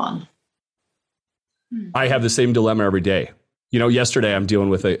hard one. I have the same dilemma every day. Yesterday I'm dealing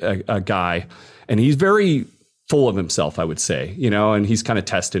with a guy, and he's very full of himself, I would say, and he's kind of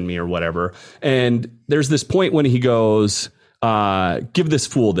testing me or whatever. And there's this point when he goes, give this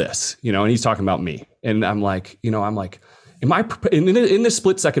fool this, and he's talking about me. And I'm like, am I, in this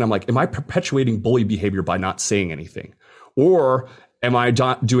split second, I'm like, am I perpetuating bully behavior by not saying anything? Or am I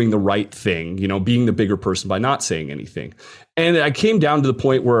not doing the right thing, being the bigger person by not saying anything? And I came down to the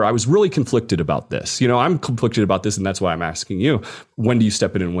point where I was really conflicted about this. I'm conflicted about this, and that's why I'm asking you, when do you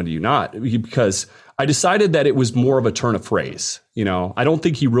step in and when do you not? Because I decided that it was more of a turn of phrase. I don't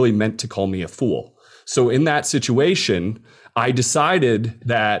think he really meant to call me a fool. So in that situation, I decided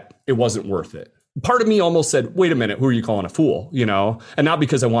that it wasn't worth it. Part of me almost said, wait a minute, who are you calling a fool? And not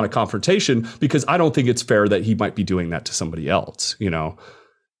because I want a confrontation, because I don't think it's fair that he might be doing that to somebody else.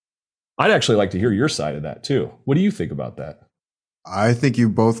 I'd actually like to hear your side of that too. What do you think about that? I think you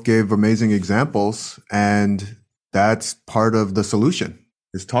both gave amazing examples, and that's part of the solution,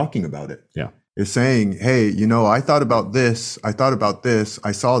 is talking about it. Yeah. Is saying, hey, I thought about this. I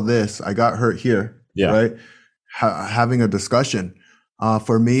saw this. I got hurt here. Yeah. Right. Having a discussion.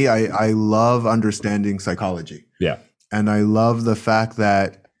 For me, I love understanding psychology. Yeah. And I love the fact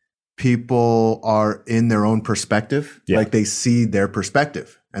that people are in their own perspective. Yeah. Like they see their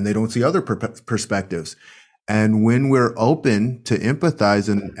perspective and they don't see other perspectives. And when we're open to empathize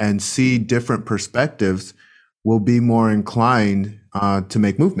and see different perspectives, we'll be more inclined to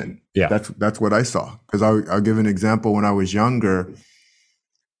make movement. Yeah. That's what I saw. Because I'll give an example. When I was younger,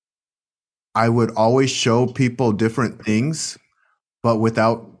 I would always show people different things, but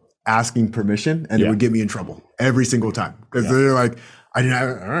without asking permission, and it would get me in trouble every single time. Because they're like,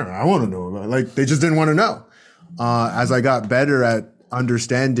 I want to know about it. Like, they just didn't want to know. As I got better at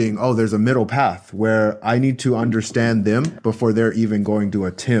understanding, there's a middle path where I need to understand them before they're even going to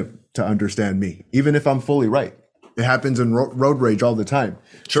attempt to understand me, even if I'm fully right. It happens in road rage all the time.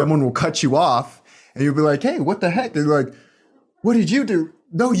 Sure. Someone will cut you off, and you'll be like, hey, what the heck? They're like, what did you do?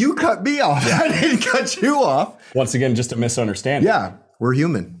 No, you cut me off. Yeah. I didn't cut you off. Once again, just a misunderstanding. Yeah, we're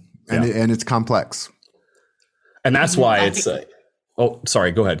human, and it's complex. And that's why it's...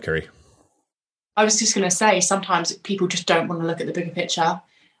 sorry, go ahead, Carrie. I was just going to say, sometimes people just don't want to look at the bigger picture,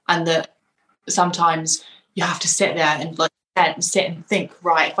 and that sometimes you have to sit there and sit and think,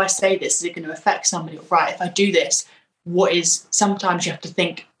 right, if I say this, is it going to affect somebody? Right, if I do this, sometimes you have to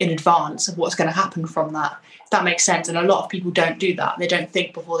think in advance of what's going to happen from that, if that makes sense. And a lot of people don't do that. They don't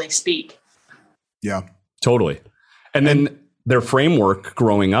think before they speak. Yeah, totally. And then their framework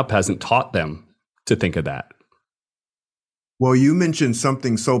growing up hasn't taught them to think of that. Well, you mentioned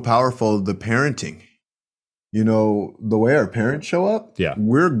something so powerful, the parenting. The way our parents show up,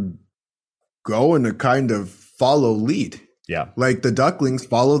 we're going to kind of follow lead. Yeah. Like the ducklings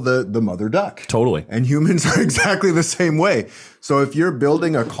follow the mother duck. Totally. And humans are exactly the same way. So if you're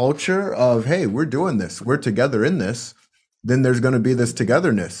building a culture of, hey, we're doing this, we're together in this, then there's going to be this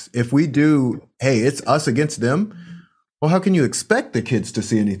togetherness. If we do, hey, it's us against them, well, how can you expect the kids to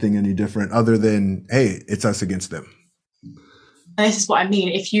see anything any different other than, hey, it's us against them? And this is what I mean.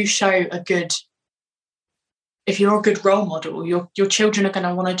 If you show if you're a good role model, your children are going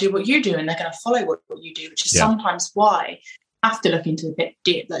to want to do what you do, and they're going to follow what you do, which is sometimes why you have to look into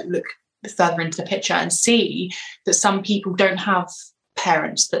look further into the picture and see that some people don't have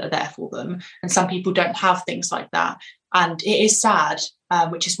parents that are there for them, and some people don't have things like that. And it is sad,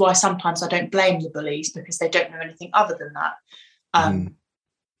 which is why sometimes I don't blame the bullies, because they don't know anything other than that.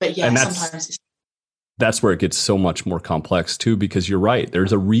 But yeah, sometimes that's where it gets so much more complex too, because you're right.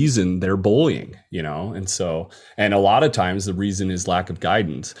 There's a reason they're bullying, and a lot of times the reason is lack of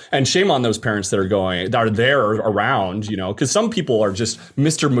guidance. And shame on those parents that are there around, because some people are just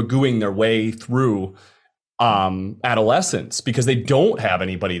Mr. Magooing their way through adolescence because they don't have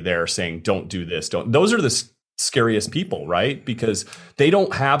anybody there saying, don't do this. Those are the scariest people, right? Because they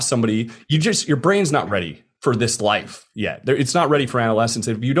don't have somebody, your brain's not ready for this life yet. It's not ready for adolescence.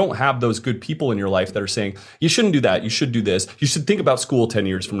 If you don't have those good people in your life that are saying, you shouldn't do that, you should do this, you should think about school 10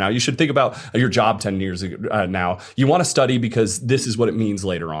 years from now, you should think about your job 10 years now, you want to study because this is what it means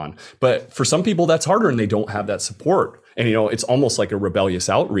later on. But for some people, that's harder and they don't have that support. And, it's almost like a rebellious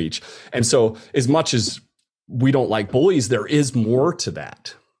outreach. And so as much as we don't like bullies, there is more to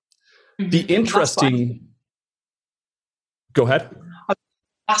that. The interesting... Go ahead.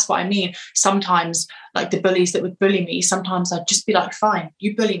 That's what I mean. Sometimes, like the bullies that would bully me, sometimes I'd just be like, fine,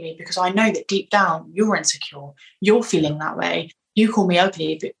 you bully me because I know that deep down you're insecure. You're feeling that way. You call me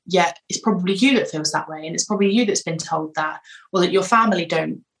ugly, but yet it's probably you that feels that way. And it's probably you that's been told that, or that your family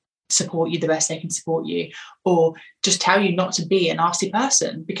don't support you the best they can support you, or just tell you not to be a nasty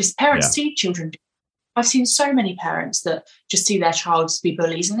person, because parents see children. I've seen so many parents that just see their child be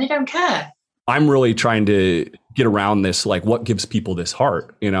bullies and they don't care. I'm really trying to get around this, like what gives people this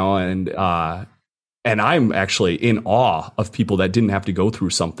heart, and I'm actually in awe of people that didn't have to go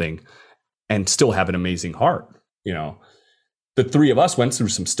through something and still have an amazing heart. The three of us went through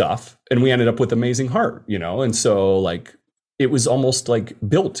some stuff and we ended up with amazing heart, and so like it was almost like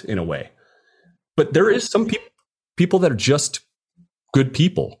built in a way. But there is some people that are just good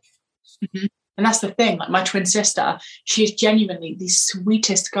people. Mm-hmm. And that's the thing, like my twin sister, she is genuinely the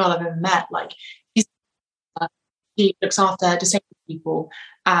sweetest girl I've ever met. Like she looks after disabled people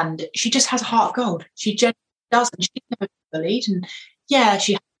and she just has a heart of gold. She genuinely does, and she's never been bullied. And yeah,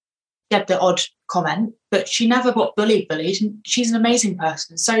 she had the odd comment, but she never got bullied. And she's an amazing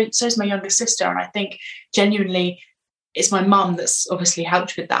person. So is my younger sister. And I think genuinely it's my mum that's obviously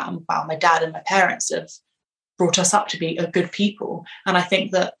helped with that. And my dad and my parents have brought us up to be a good people. And I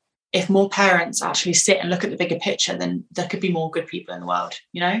think that if more parents actually sit and look at the bigger picture, then there could be more good people in the world,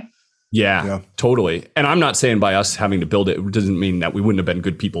 Yeah, totally. And I'm not saying by us having to build it doesn't mean that we wouldn't have been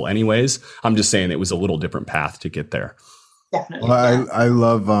good people anyways. I'm just saying it was a little different path to get there. Definitely. Well, I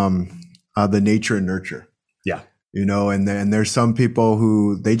love the nature and nurture. Yeah. And there's some people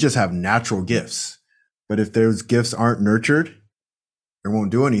who they just have natural gifts, but if those gifts aren't nurtured, they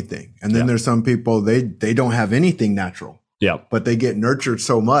won't do anything. And then there's some people, they don't have anything natural. Yeah. But they get nurtured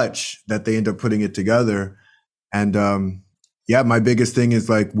so much that they end up putting it together. And my biggest thing is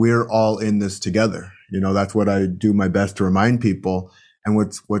like, we're all in this together. That's what I do my best to remind people. And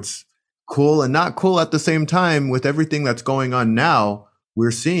what's cool and not cool at the same time with everything that's going on now,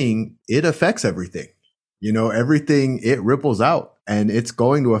 we're seeing it affects everything. Everything, it ripples out and it's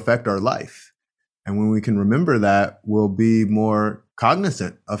going to affect our life. And when we can remember that, we'll be more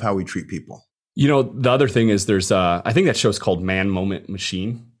cognizant of how we treat people. The other thing is there's I think that show's called Man, Moment,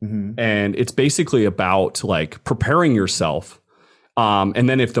 Machine. Mm-hmm. And it's basically about like preparing yourself. And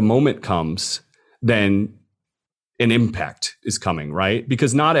then if the moment comes, then an impact is coming, right?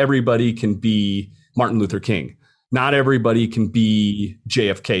 Because not everybody can be Martin Luther King. Not everybody can be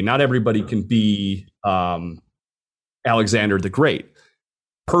JFK. Not everybody can be Alexander the Great.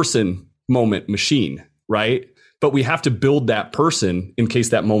 Person, moment, machine, right? But we have to build that person in case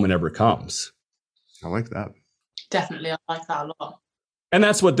that moment ever comes. I like that. Definitely. I like that a lot. And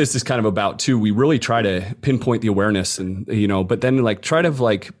that's what this is kind of about too. We really try to pinpoint the awareness and, but then like try to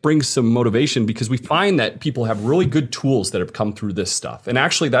like bring some motivation, because we find that people have really good tools that have come through this stuff. And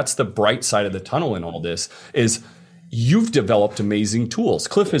actually that's the bright side of the tunnel in all this is you've developed amazing tools.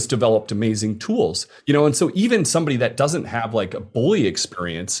 Cliff has developed amazing tools, and so even somebody that doesn't have like a bully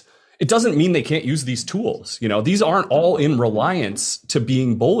experience, it doesn't mean they can't use these tools. These aren't all in reliance to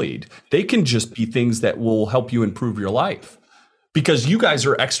being bullied. They can just be things that will help you improve your life, because you guys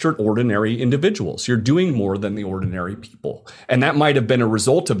are extraordinary individuals. You're doing more than the ordinary people. And that might have been a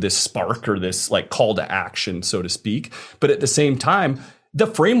result of this spark or this like call to action, so to speak. But at the same time, the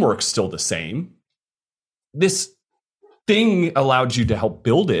framework's still the same. This thing allowed you to help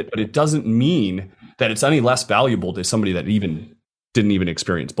build it, but it doesn't mean that it's any less valuable to somebody that didn't even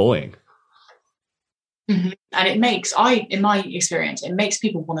experience bullying. Mm-hmm. And it makes, in my experience, it makes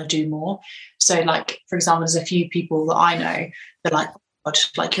people want to do more. So like, for example, there's a few people that I know, they're like, oh,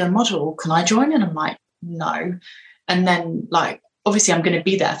 like you're a model, can I join? And I'm like, no. And then like, obviously I'm going to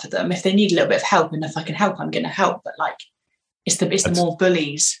be there for them. If they need a little bit of help and if I can help, I'm going to help. But like, It's the more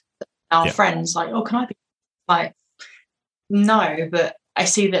bullies, our friends, like, oh, can I be like, no, but I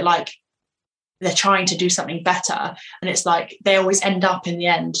see that like they're trying to do something better, and it's like they always end up in the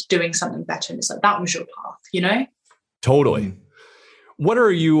end doing something better, and it's like, that was your path, you know? Totally. What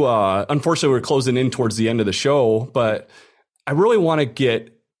are you, unfortunately, we're closing in towards the end of the show, but I really want to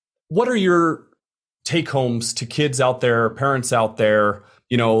get, what are your take homes to kids out there, parents out there,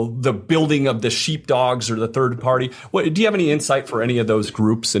 you know, the building of the sheepdogs or the third party? What, do you have any insight for any of those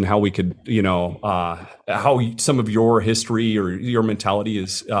groups and how we could, you know, how some of your history or your mentality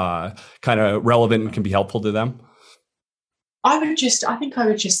is kind of relevant and can be helpful to them? I think I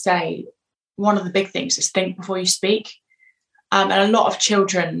would just say one of the big things is think before you speak. And a lot of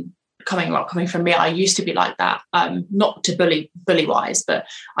children coming from me, I used to be like that, not to bully wise, but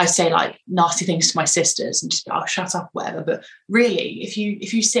I say like nasty things to my sisters and just be, oh, shut up, whatever. But really, if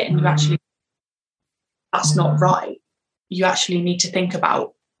you sit and you actually, that's not right. You actually need to think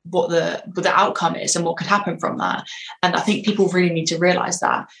about what the outcome is and what could happen from that. And I think people really need to realize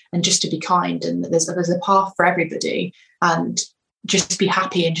that, and just to be kind, and there's a path for everybody, and just be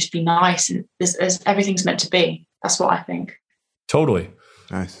happy and just be nice, and there's everything's meant to be. That's what I think. Totally.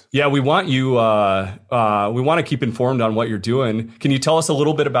 Nice. Yeah, we want you, we want to keep informed on what you're doing. Can you tell us a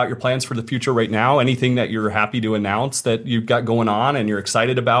little bit about your plans for the future right now? Anything that you're happy to announce that you've got going on and you're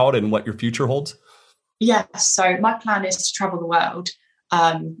excited about and what your future holds? Yeah, so my plan is to travel the world.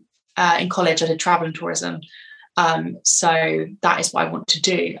 In college, I did travel and tourism. So that is what I want to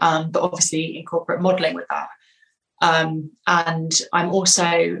do, but obviously incorporate modeling with that. And I'm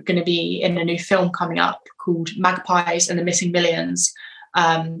also going to be in a new film coming up called Magpies and the Missing Millions.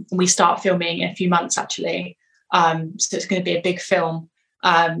 We start filming in a few months, actually. So it's going to be a big film,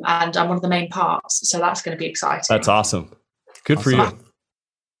 and I'm one of the main parts. So that's going to be exciting. That's awesome. Good for you.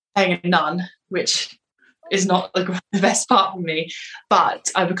 Playing a nun, which is not the best part for me, but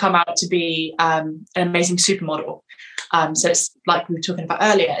I would come out to be an amazing supermodel. So it's like we were talking about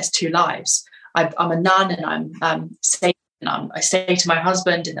earlier, it's two lives. I'm a nun, and I'm safe, and I say to my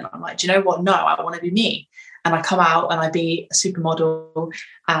husband, and then I'm like, do you know what? No, I want to be me. And I come out and I be a supermodel,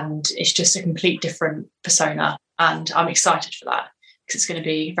 and it's just a complete different persona. And I'm excited for that because it's going to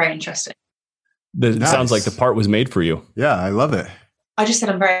be very interesting. It sounds like the part was made for you. Yeah, I love it. I just said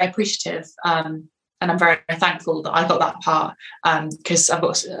I'm very appreciative, and I'm very thankful that I got that part, because I've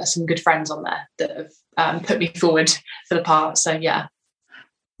got some good friends on there that have put me forward for the part. So yeah.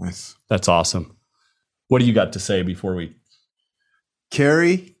 Nice. That's awesome. What do you got to say before we?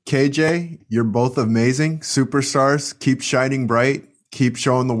 Carrie, KJ, you're both amazing superstars. Keep shining bright. Keep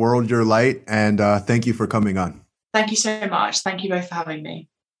showing the world your light. And thank you for coming on. Thank you so much. Thank you both for having me.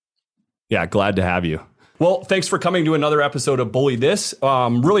 Yeah, glad to have you. Well, thanks for coming to another episode of Bully This.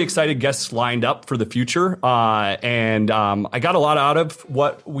 Really excited guests lined up for the future. And I got a lot out of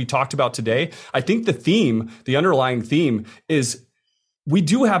what we talked about today. I think the underlying theme is we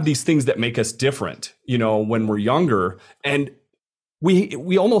do have these things that make us different, you know, when we're younger. And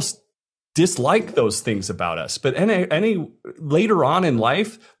we almost dislike those things about us. But any later on in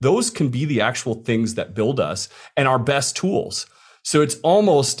life, those can be the actual things that build us and our best tools. So it's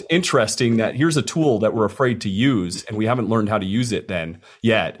almost interesting that here's a tool that we're afraid to use, and we haven't learned how to use it then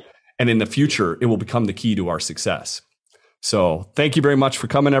yet. And in the future, it will become the key to our success. So thank you very much for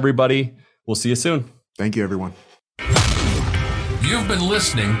coming, everybody. We'll see you soon. Thank you, everyone. You've been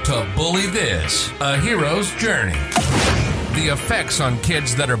listening to Bully This, a hero's journey. The effects on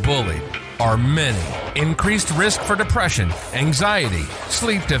kids that are bullied are many. Increased risk for depression, anxiety,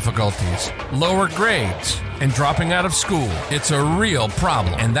 sleep difficulties, lower grades, and dropping out of school. It's a real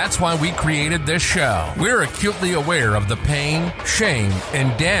problem, and that's why we created this show. We're acutely aware of the pain, shame,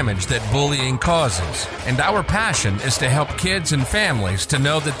 and damage that bullying causes, and our passion is to help kids and families to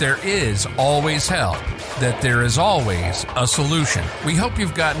know that there is always help, that there is always a solution. We hope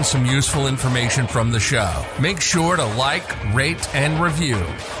you've gotten some useful information from the show. Make sure to like, rate, and review,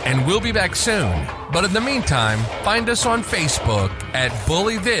 and we'll be back soon. But in the meantime, find us on Facebook at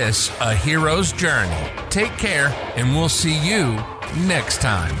Bully This, a Hero's Journey. Take care, and we'll see you next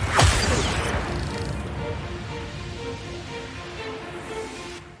time.